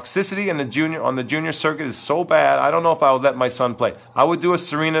the toxicity on the junior circuit is so bad. I don't know if I would let my son play. I would do a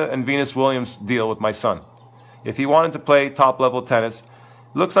Serena and Venus Williams deal with my son. If he wanted to play top level tennis,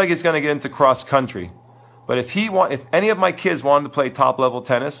 it looks like he's going to get into cross country. But if any of my kids wanted to play top level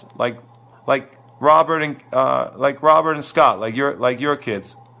tennis, like Robert and Scott, like your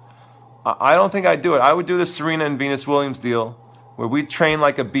kids, I don't think I'd do it. I would do the Serena and Venus Williams deal where we train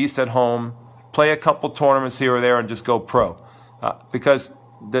like a beast at home, play a couple tournaments here or there, and just go pro. Because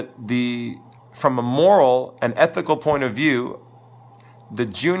from a moral and ethical point of view, the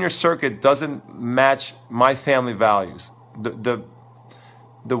junior circuit doesn't match my family values.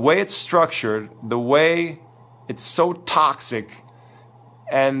 The way it's structured, the way it's so toxic,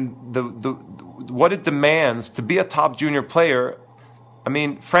 and what it demands to be a top junior player. I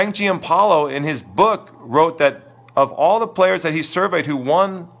mean, Frank Giampaolo in his book wrote that of all the players that he surveyed who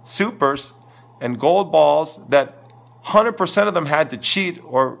won supers and gold balls, that 100% of them had to cheat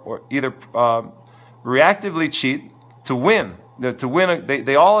or either reactively cheat to win.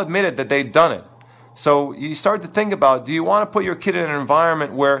 They all admitted that they'd done it. So you start to think about, do you want to put your kid in an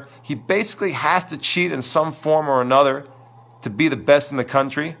environment where he basically has to cheat in some form or another to be the best in the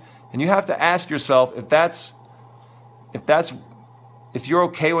country? And you have to ask yourself if you're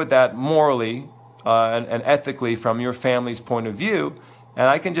okay with that morally and ethically from your family's point of view. And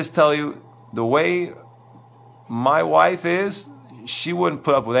I can just tell you, the way my wife is, she wouldn't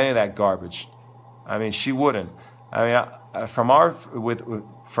put up with any of that garbage. I mean, she wouldn't. I mean,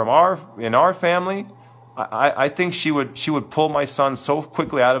 in our family, I think she would pull my son so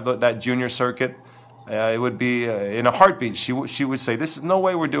quickly out of that junior circuit. It would be in a heartbeat. She would say, "This is no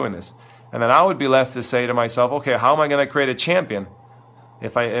way we're doing this," and then I would be left to say to myself, "Okay, how am I going to create a champion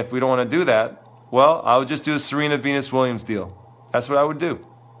if we don't want to do that?" Well, I would just do the Serena Venus Williams deal. That's what I would do.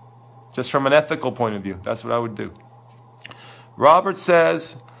 Just from an ethical point of view, that's what I would do. Robert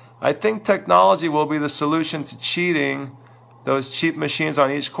says, I think technology will be the solution to cheating. Those cheap machines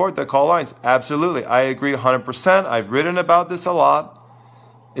on each court that call lines. Absolutely. I agree 100%. I've written about this a lot.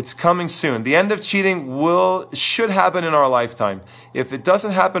 It's coming soon. The end of cheating should happen in our lifetime. If it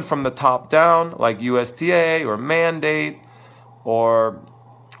doesn't happen from the top down, like USTA or mandate or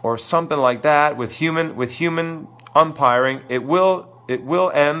something like that with human umpiring, it will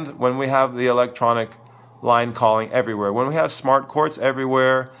end when we have the electronic line calling everywhere. When we have smart courts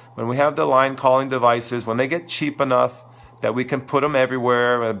everywhere, when we have the line calling devices, when they get cheap enough that we can put them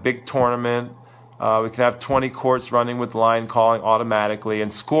everywhere, a big tournament, we can have 20 courts running with line calling automatically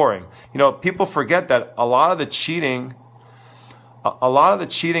and scoring. You know, people forget that a lot of the cheating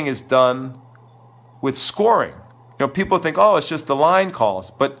is done with scoring. You know, people think, oh, it's just the line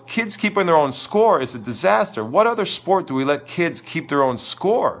calls. But kids keeping their own score is a disaster. What other sport do we let kids keep their own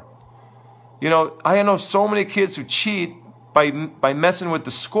score? You know, I know so many kids who cheat by messing with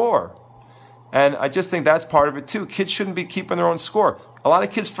the score. And I just think that's part of it too. Kids shouldn't be keeping their own score. A lot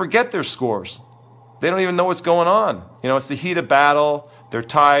of kids forget their scores. They don't even know what's going on. You know, it's the heat of battle. They're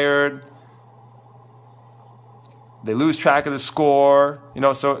tired. They lose track of the score. You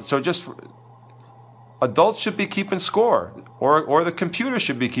know, so just adults should be keeping score, or the computer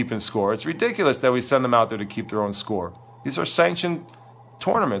should be keeping score. It's ridiculous that we send them out there to keep their own score. These are sanctioned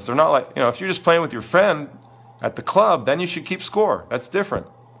tournaments. They're not like, if you're just playing with your friend at the club, then you should keep score. That's different.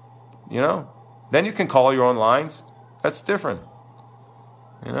 Then you can call your own lines. That's different.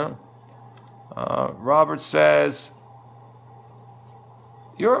 Robert says,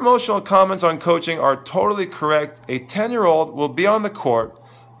 your emotional comments on coaching are totally correct. A 10-year-old will be on the court,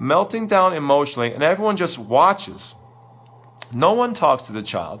 melting down emotionally, and everyone just watches. No one talks to the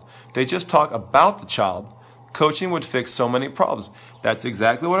child. They just talk about the child. Coaching would fix so many problems. That's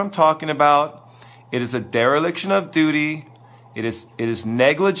exactly what I'm talking about. It is a dereliction of duty. It is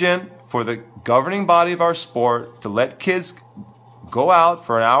negligent for the governing body of our sport to let kids go out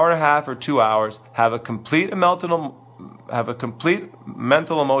for an hour and a half or 2 hours, have a complete mental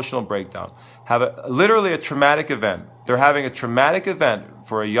emotional breakdown, have literally a traumatic event. They're having a traumatic event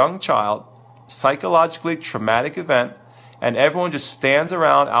for a young child, psychologically traumatic event, and everyone just stands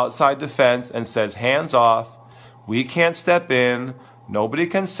around outside the fence and says, hands off, we can't step in, nobody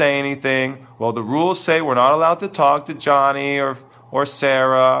can say anything. Well, the rules say we're not allowed to talk to Johnny or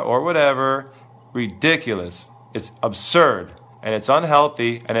Sarah or whatever. Ridiculous. It's absurd, and it's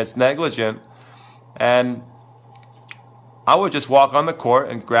unhealthy, and it's negligent. And I would just walk on the court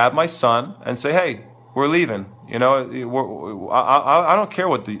and grab my son and say, "Hey, we're leaving." I don't care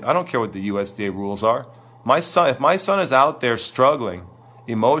what the USDA rules are. If my son is out there struggling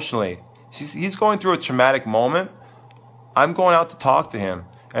emotionally, he's going through a traumatic moment, I'm going out to talk to him,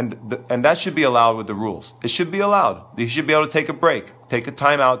 and that should be allowed with the rules. It should be allowed. You should be able to take a break, take a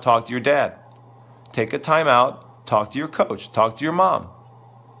time out, talk to your dad, take a time out, talk to your coach, talk to your mom.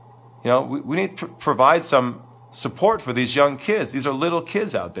 We need to provide some support for these young kids. These are little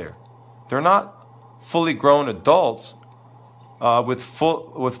kids out there. They're not fully grown adults with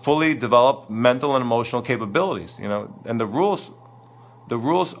fully developed mental and emotional capabilities. And the rules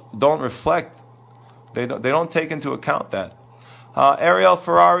don't reflect. They don't take into account that. Ariel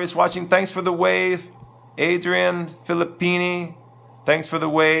Ferrari is watching. Thanks for the wave. Adrian Filippini, thanks for the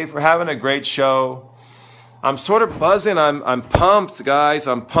wave. We're having a great show. I'm sort of buzzing. I'm pumped, guys.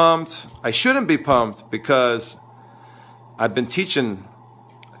 I'm pumped. I shouldn't be pumped because I've been teaching.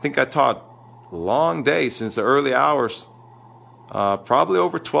 I think I taught a long day since the early hours, probably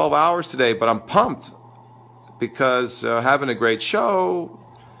over 12 hours today. But I'm pumped because having a great show.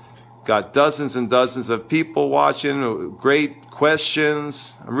 Got dozens and dozens of people watching. Great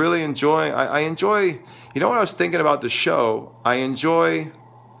questions. I'm really enjoying. I enjoy. What I was thinking about the show. I enjoy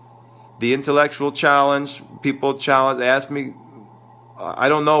the intellectual challenge. People ask me. I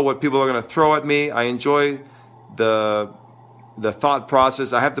don't know what people are going to throw at me. I enjoy the thought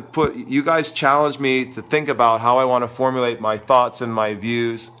process. I have to put. You guys challenge me to think about how I want to formulate my thoughts and my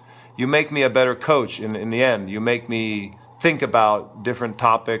views. You make me a better coach in the end. You make me think about different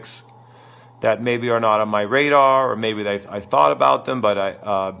topics that maybe are not on my radar, or maybe I've thought about them, but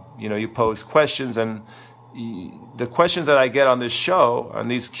you pose questions, and the questions that I get on this show, on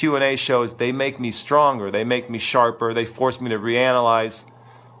these Q&A shows, they make me stronger, they make me sharper, they force me to reanalyze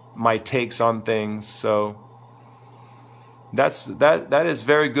my takes on things. So that is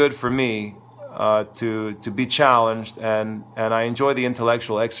very good for me to be challenged, and I enjoy the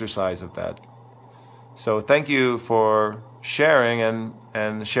intellectual exercise of that. So thank you for sharing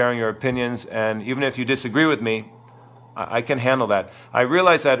and sharing your opinions, and even if you disagree with me, I can handle that. I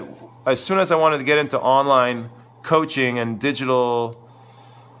realized that as soon as I wanted to get into online coaching and the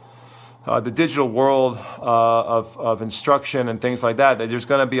digital world of instruction and things like that there's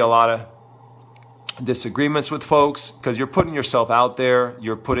going to be a lot of disagreements with folks, because you're putting yourself out there,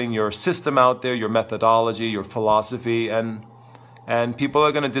 you're putting your system out there, your methodology, your philosophy, and people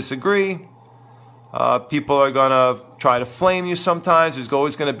are going to disagree. People are going to try to flame you sometimes. There's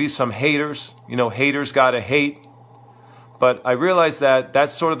always going to be some haters. Haters got to hate. But I realize that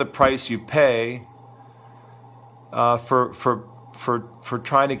that's sort of the price you pay for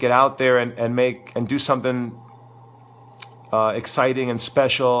trying to get out there and do something exciting and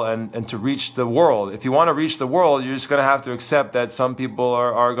special and to reach the world. If you want to reach the world, you're just going to have to accept that some people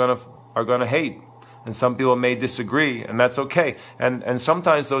are going to hate. And some people may disagree, and that's okay. And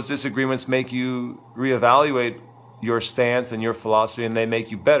sometimes those disagreements make you reevaluate your stance and your philosophy, and they make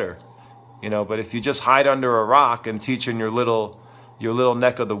you better. But if you just hide under a rock and teach in your little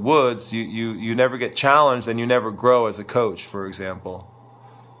neck of the woods, you never get challenged, and you never grow as a coach, for example.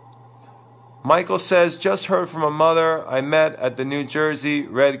 Michael says, just heard from a mother I met at the New Jersey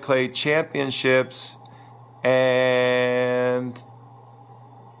Red Clay Championships, and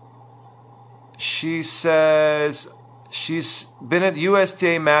she says she's been at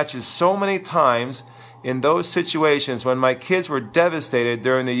USTA matches so many times, in those situations when my kids were devastated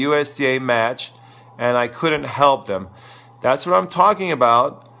during the USDA match and I couldn't help them. That's what I'm talking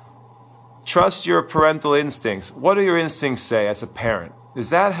about. Trust your parental instincts. What do your instincts say as a parent? Is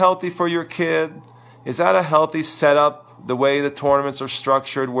that healthy for your kid? Is that a healthy setup, the way the tournaments are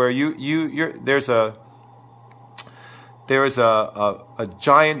structured, where there's a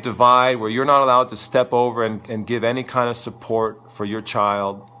giant divide where you're not allowed to step over and give any kind of support for your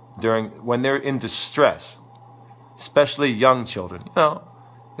child when they're in distress, especially young children. You know,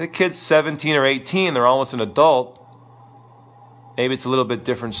 the kid's 17 or 18, they're almost an adult. Maybe it's a little bit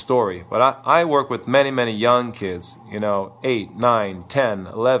different story. But I work with many, many young kids, 8, 9, 10,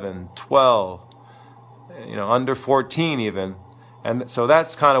 11, 12, under 14 even. And so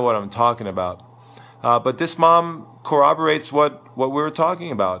that's kind of what I'm talking about. But this mom corroborates what we were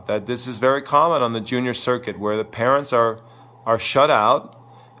talking about, that this is very common on the junior circuit, where the parents are shut out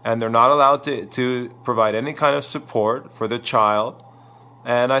and they're not allowed to provide any kind of support for the child.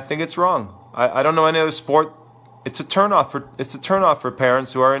 And I think it's wrong. I don't know any other sport. It's a turnoff for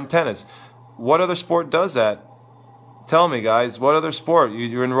parents who are in tennis. What other sport does that? Tell me, guys, what other sport?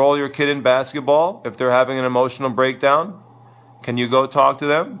 You enroll your kid in basketball if they're having an emotional breakdown? Can you go talk to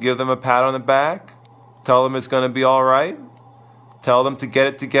them, give them a pat on the back, tell them it's going to be all right, tell them to get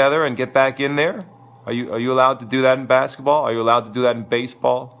it together and get back in there? Are you allowed to do that in basketball? Are you allowed to do that in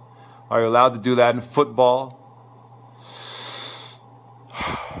baseball? Are you allowed to do that in football?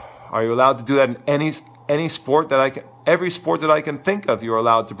 Are you allowed to do that in any sport every sport that I can think of? You're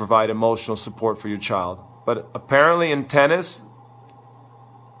allowed to provide emotional support for your child. But apparently in tennis,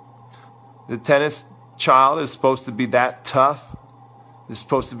 the tennis child is supposed to be that tough. Is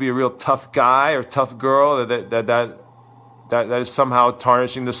supposed to be a real tough guy or tough girl. That is somehow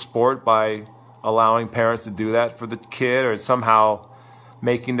tarnishing the sport by allowing parents to do that for the kid, or somehow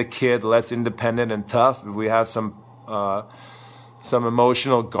making the kid less independent and tough. If we have some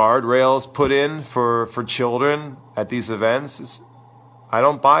emotional guardrails put in for children at these events, I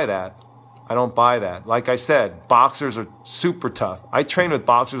don't buy that. I don't buy that. Like I said, boxers are super tough. I train with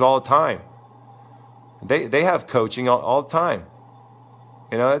boxers all the time. They have coaching all the time.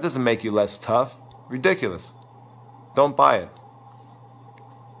 That doesn't make you less tough. Ridiculous. Don't buy it.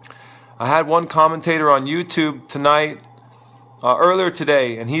 I had one commentator on YouTube tonight, earlier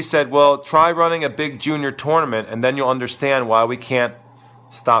today, and he said, well, try running a big junior tournament and then you'll understand why we can't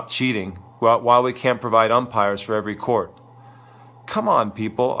stop cheating, why we can't provide umpires for every court. Come on,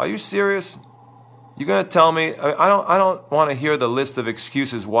 people. Are you serious? You're going to tell me? I don't want to hear the list of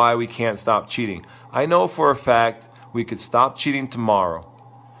excuses why we can't stop cheating. I know for a fact we could stop cheating tomorrow.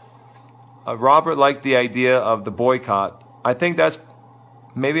 Robert liked the idea of the boycott. I think that's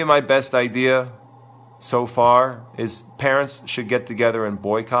maybe my best idea so far, is parents should get together and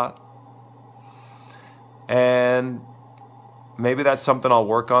boycott. And maybe that's something I'll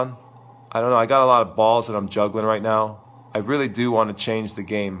work on. I don't know. I got a lot of balls that I'm juggling right now. I really do want to change the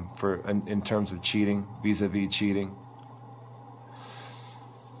game in terms of cheating, vis-a-vis cheating.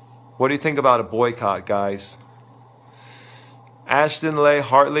 What do you think about a boycott, guys? Ashton Leigh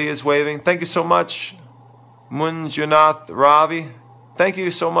Hartley is waving. Thank you so much. Munjunath Ravi. Thank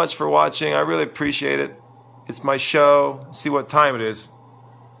you so much for watching. I really appreciate it. It's my show. See what time it is.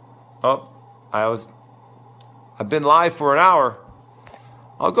 Oh, I've been live for an hour.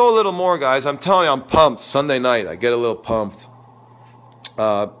 I'll go a little more, guys. I'm telling you, I'm pumped. Sunday night, I get a little pumped.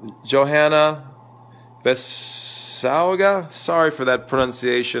 Johanna Besauga, sorry for that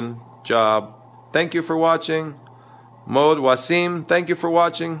pronunciation job. Thank you for watching. Mod Wasim, thank you for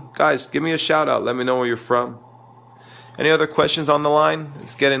watching. Guys, give me a shout out. Let me know where you're from. Any other questions on the line?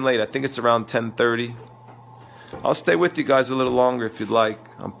 It's getting late. I think it's around 10:30. I'll stay with you guys a little longer if you'd like.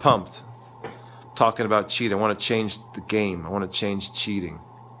 I'm pumped. Talking about cheating. I want to change the game. I want to change cheating.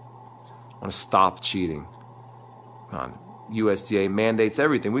 I want to stop cheating. USDA mandates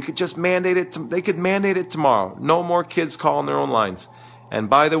everything. We could just mandate it. They could mandate it tomorrow. No more kids calling their own lines. And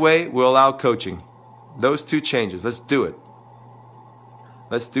by the way, we'll allow coaching. Those two changes. Let's do it.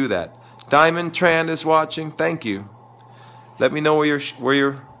 Let's do that. Diamond Trand is watching. Thank you. Let me know where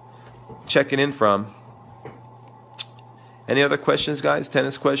you're checking in from. Any other questions, guys?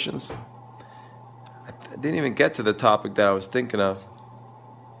 Tennis questions? I didn't even get to the topic that I was thinking of.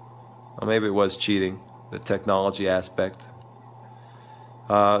 Or maybe it was cheating, the technology aspect.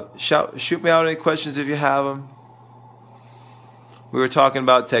 Shoot me out any questions if you have them. We were talking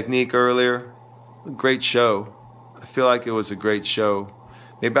about technique earlier. Great show. I feel like it was a great show.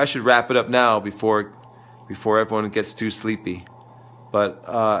 Maybe I should wrap it up now before everyone gets too sleepy. But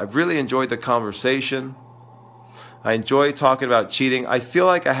I really enjoyed the conversation. I enjoy talking about cheating. I feel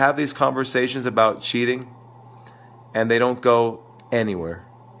like I have these conversations about cheating and they don't go anywhere.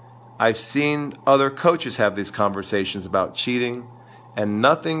 I've seen other coaches have these conversations about cheating and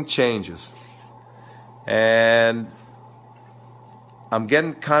nothing changes. And I'm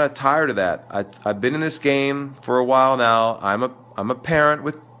getting kind of tired of that. I've been in this game for a while now. I'm a parent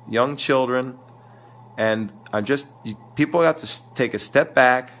with young children, and people have to take a step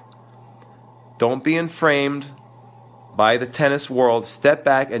back. Don't be inflamed by the tennis world. Step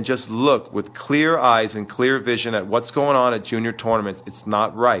back and just look with clear eyes and clear vision at what's going on at junior tournaments. It's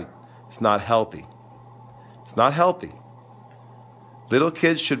not right. It's not healthy. It's not healthy. Little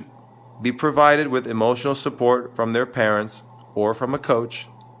kids should be provided with emotional support from their parents or from a coach,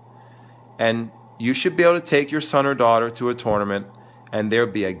 and you should be able to take your son or daughter to a tournament and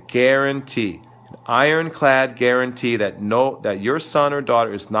there'll be a guarantee, an ironclad guarantee that your son or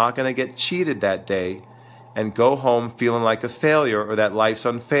daughter is not going to get cheated that day and go home feeling like a failure or that life's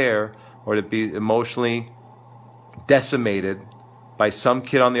unfair or to be emotionally decimated by some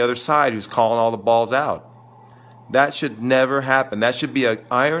kid on the other side who's calling all the balls out. That should never happen. That should be an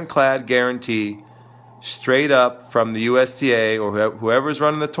ironclad guarantee straight up from the USTA or whoever's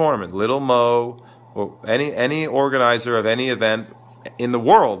running the tournament, Little Mo, or any organizer of any event in the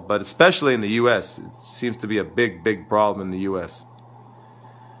world, but especially in the U.S. It seems to be a big, big problem in the U.S.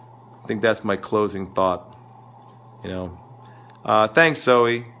 I think that's my closing thought. Thanks,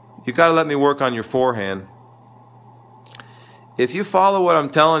 Zoe. You got to let me work on your forehand. If you follow what I'm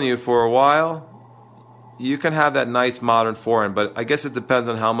telling you for a while, you can have that nice modern forehand, but I guess it depends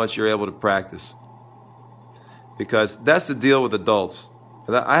on how much you're able to practice. Because that's the deal with adults.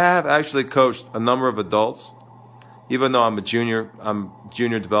 I have actually coached a number of adults, even though I'm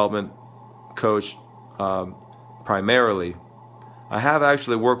junior development coach primarily. I have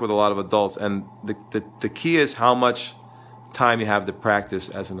actually worked with a lot of adults, and the key is how much time you have to practice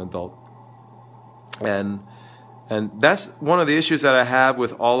as an adult. And that's one of the issues that I have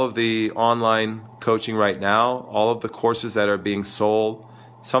with all of the online coaching right now, all of the courses that are being sold.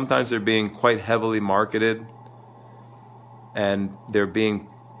 Sometimes they're being quite heavily marketed, and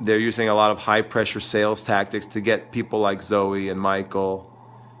they're using a lot of high pressure sales tactics to get people like Zoe and Michael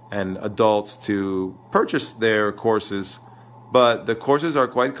and adults to purchase their courses. But the courses are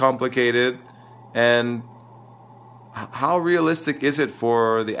quite complicated, and how realistic is it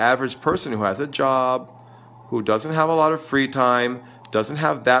for the average person who has a job, who doesn't have a lot of free time, doesn't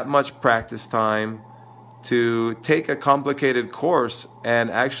have that much practice time, to take a complicated course and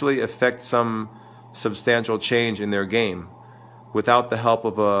actually affect some substantial change in their game without the help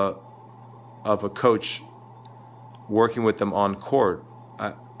of a coach working with them on court?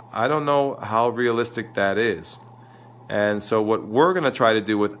 I don't know how realistic that is. And so what we're going to try to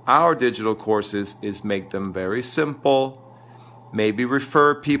do with our digital courses is make them very simple, maybe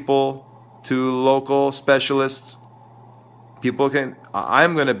refer people to local specialists.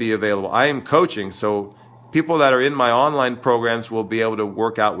 I'm going to be available. I am coaching, so people that are in my online programs will be able to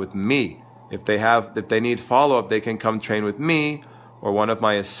work out with me. If they need follow-up, they can come train with me or one of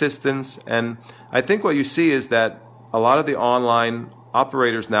my assistants. And I think what you see is that a lot of the online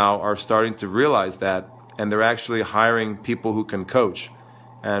operators now are starting to realize that, and they're actually hiring people who can coach.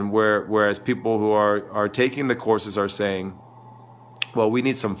 And whereas people who are taking the courses are saying, well, we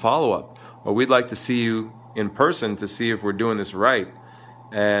need some follow-up, or we'd like to see you in person to see if we're doing this right.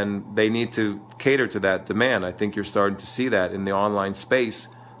 And they need to cater to that demand. I think you're starting to see that in the online space.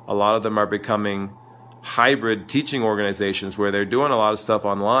 A lot of them are becoming hybrid teaching organizations where they're doing a lot of stuff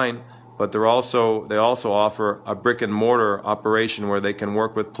online, but they also offer a brick and mortar operation where they can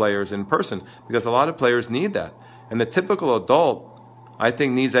work with players in person, because a lot of players need that. And the typical adult, I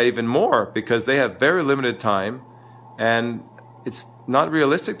think, needs that even more because they have very limited time, and it's not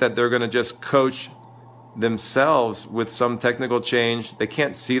realistic that they're going to just coach themselves with some technical change. They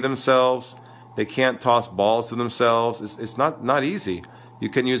can't see themselves. They can't toss balls to themselves. It's not easy. You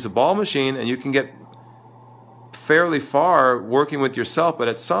can use a ball machine and you can get fairly far working with yourself, but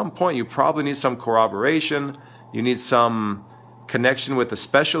at some point you probably need some corroboration. You need some connection with a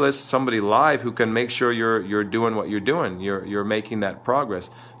specialist, somebody live who can make sure you're doing what you're doing. You're making that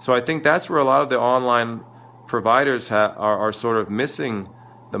progress. So I think that's where a lot of the online providers are sort of missing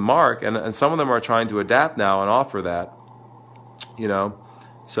the mark, and some of them are trying to adapt now and offer that,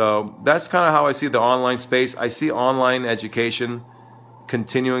 So that's kind of how I see the online space. I see online education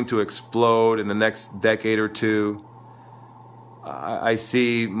continuing to explode in the next decade or two. I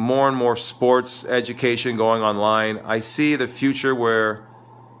see more and more sports education going online. I see the future where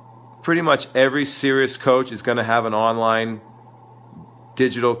pretty much every serious coach is going to have an online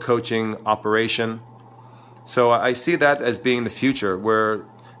digital coaching operation. So I see that as being the future, where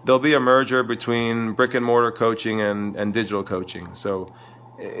there'll be a merger between brick and mortar coaching and digital coaching. So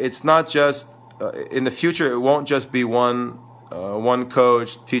it's not just in the future. It won't just be one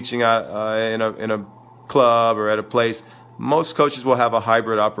coach teaching in a club or at a place. Most coaches will have a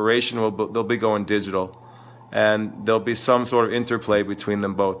hybrid operation. They'll be going digital, and there'll be some sort of interplay between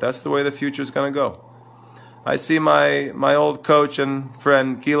them both. That's the way the future is going to go. I see my old coach and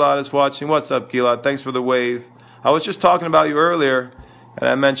friend Gilad is watching. What's up, Gilad? Thanks for the wave. I was just talking about you earlier, and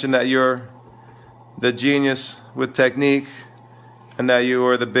I mentioned that you're the genius with technique, and that you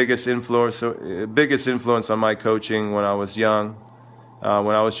were the biggest influence on my coaching when I was young,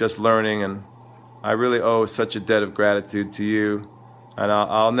 when I was just learning, and I really owe such a debt of gratitude to you, and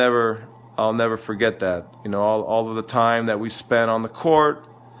I'll never forget that. You know, all of the time that we spent on the court,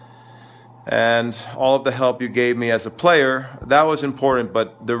 and all of the help you gave me as a player, that was important.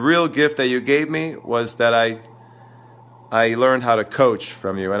 But the real gift that you gave me was that I learned how to coach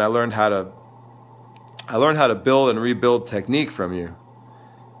from you, and I learned how to build and rebuild technique from you.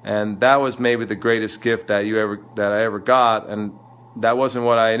 And that was maybe the greatest gift that I ever got, and that wasn't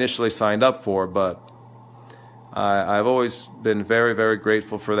what I initially signed up for, but I've always been very, very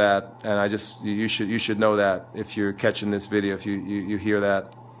grateful for that. And you should know that if you're catching this video, if you hear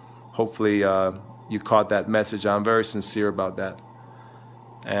that. Hopefully you caught that message. I'm very sincere about that,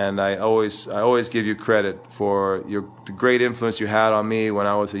 and I always give you credit for the great influence you had on me when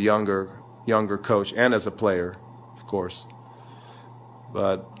I was a younger coach and as a player, of course.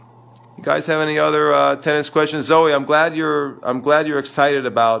 But you guys have any other tennis questions? Zoe, I'm glad you're excited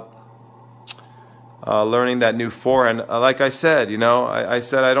about learning that new forehand. Like I said, I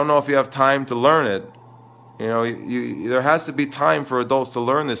said I don't know if you have time to learn it. There has to be time for adults to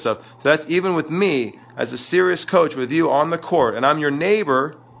learn this stuff. So that's even with me as a serious coach with you on the court, and I'm your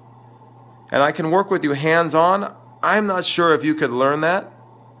neighbor, and I can work with you hands-on. I'm not sure if you could learn that,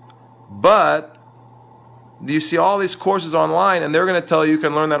 but you see all these courses online, and they're going to tell you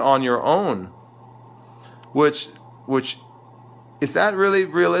can learn that on your own. Which is that really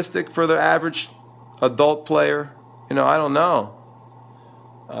realistic for the average adult player? I don't know.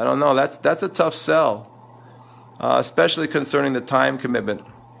 That's a tough sell. Especially concerning the time commitment.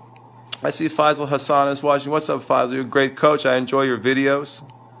 I see Faisal Hassan is watching. What's up, Faisal? You're a great coach. I enjoy your videos.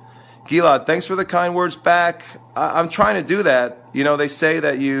 Gilad, thanks for the kind words back. I'm trying to do that. They say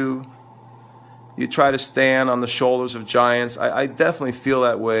that you try to stand on the shoulders of giants. I definitely feel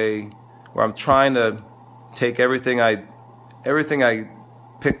that way, where I'm trying to take everything I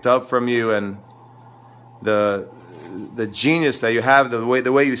picked up from you, and the genius that you have, the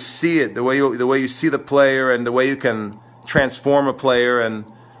way you see it, the way you see the player, and the way you can transform a player. And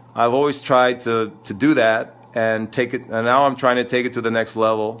I've always tried to do that and take it, and now I'm trying to take it to the next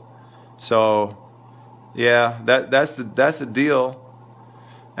level. So yeah, that's the deal.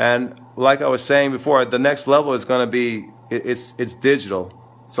 And like I was saying before, the next level is going to be it's digital,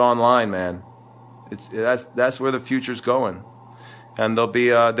 it's online, man. That's where the future's going. And it'll be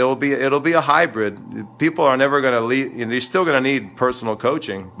a hybrid. People are never going to leave. You're still going to need personal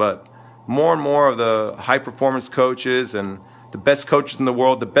coaching, but more and more of the high performance coaches and the best coaches in the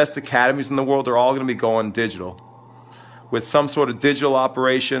world, the best academies in the world, are all going to be going digital, with some sort of digital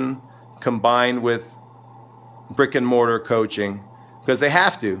operation combined with brick and mortar coaching, because they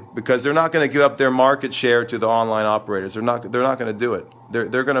have to, because they're not going to give up their market share to the online operators. They're not going to do it.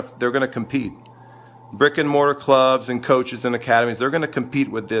 They're going to compete. Brick and mortar clubs and coaches and academies, they're going to compete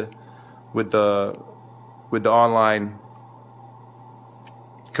with the online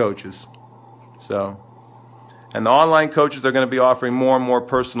coaches. So, and the online coaches are going to be offering more and more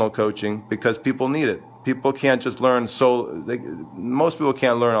personal coaching, because people need it. People can't just learn most people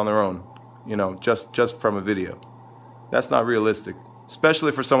can't learn on their own, just from a video. That's not realistic,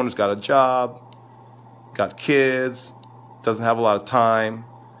 especially for someone who's got a job, got kids, doesn't have a lot of time.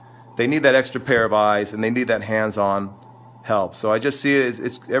 They need that extra pair of eyes, and they need that hands-on help. So I just see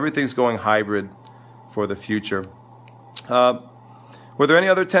it's everything's going hybrid for the future. Were there any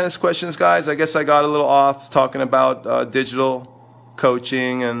other tennis questions, guys? I guess I got a little off talking about digital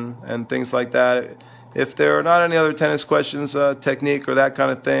coaching and things like that. If there are not any other tennis questions, technique or that kind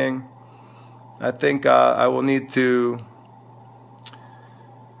of thing, I think I will need to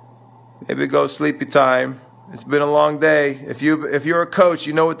maybe go sleepy time. It's been a long day. If you're a coach,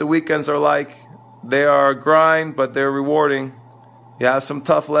 you know what the weekends are like. They are a grind, but they're rewarding. You have some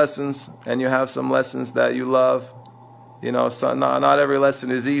tough lessons, and you have some lessons that you love. So not every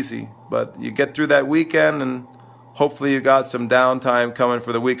lesson is easy, but you get through that weekend, and hopefully you got some downtime coming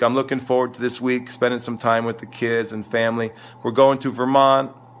for the week. I'm looking forward to this week, spending some time with the kids and family. We're going to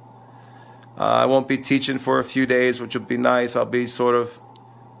Vermont. I won't be teaching for a few days, which will be nice. I'll be sort of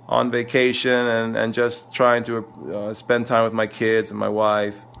on vacation and just trying to spend time with my kids and my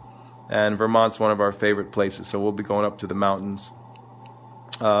wife. And Vermont's one of our favorite places, so we'll be going up to the mountains.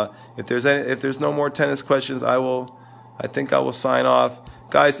 If there's no more tennis questions, I think I will sign off.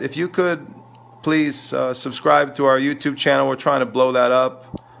 Guys, if you could please subscribe to our YouTube channel. We're trying to blow that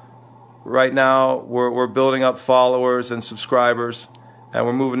up. Right now, we're building up followers and subscribers, and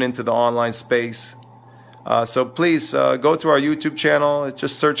we're moving into the online space. So please go to our YouTube channel.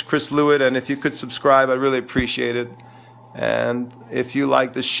 Just search Chris Lewitt, and if you could subscribe, I'd really appreciate it. And if you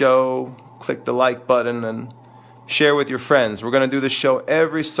like the show, click the like button and share with your friends. We're going to do the show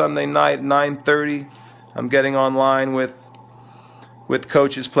every Sunday night, 9:30. I'm getting online with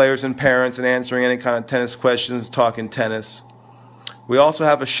coaches, players, and parents and answering any kind of tennis questions, talking tennis. We also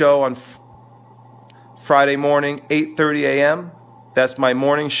have a show on Friday morning, 8:30 a.m. That's my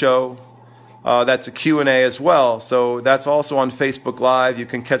morning show. That's a Q&A as well. So that's also on Facebook Live. You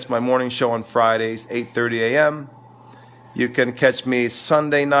can catch my morning show on Fridays, 8:30 a.m. You can catch me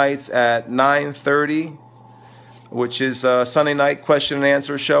Sunday nights at 9:30, which is a Sunday night question and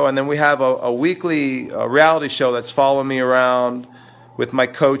answer show. And then we have a weekly reality show that's following me around with my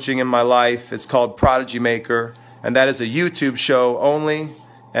coaching and my life. It's called Prodigy Maker, and that is a YouTube show only.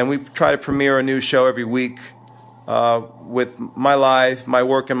 And we try to premiere a new show every week with my life, my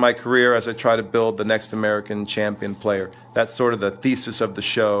work, and my career as I try to build the next American champion player. That's sort of the thesis of the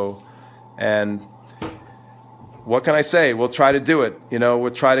show. And what can I say? We'll try to do it. You know, we'll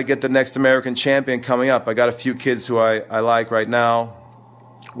try to get the next American champion coming up. I got a few kids who I like right now.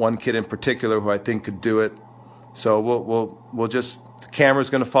 One kid in particular who I think could do it. So we'll just, the camera's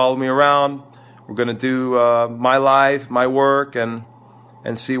going to follow me around. We're going to do my life, my work, and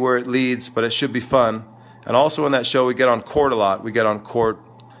see where it leads. But it should be fun. And also in that show, we get on court a lot. We get on court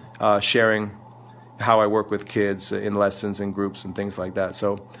sharing how I work with kids in lessons and groups and things like that.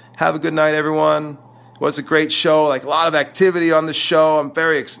 So have a good night, everyone. It was a great show, like a lot of activity on the show. I'm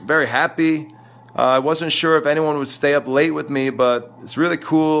very, very happy. I wasn't sure if anyone would stay up late with me, but it's really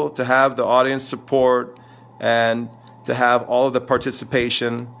cool to have the audience support and to have all of the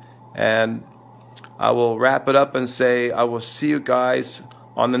participation. And I will wrap it up and say I will see you guys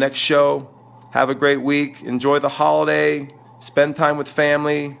on the next show. Have a great week. Enjoy the holiday. Spend time with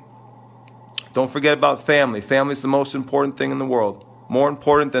family. Don't forget about family. Family is the most important thing in the world. More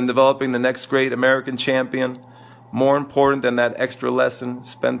important than developing the next great American champion. More important than that extra lesson.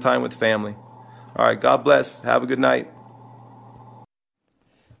 Spend time with family. All right, God bless. Have a good night.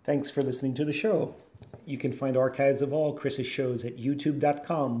 Thanks for listening to the show. You can find archives of all Chris's shows at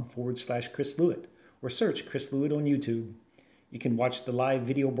youtube.com/Chris Lewitt or search Chris Lewitt on YouTube. You can watch the live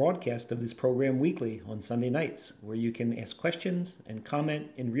video broadcast of this program weekly on Sunday nights, where you can ask questions and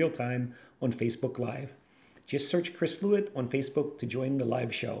comment in real time on Facebook Live. Just search Chris Lewitt on Facebook to join the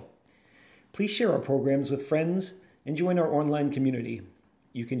live show. Please share our programs with friends and join our online community.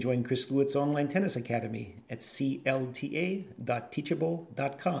 You can join Chris Lewitt's Online Tennis Academy at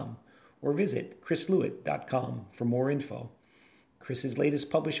clta.teachable.com or visit chrislewitt.com for more info. Chris's latest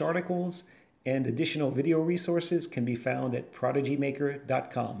published articles and additional video resources can be found at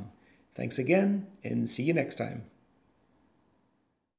prodigymaker.com. Thanks again, and see you next time.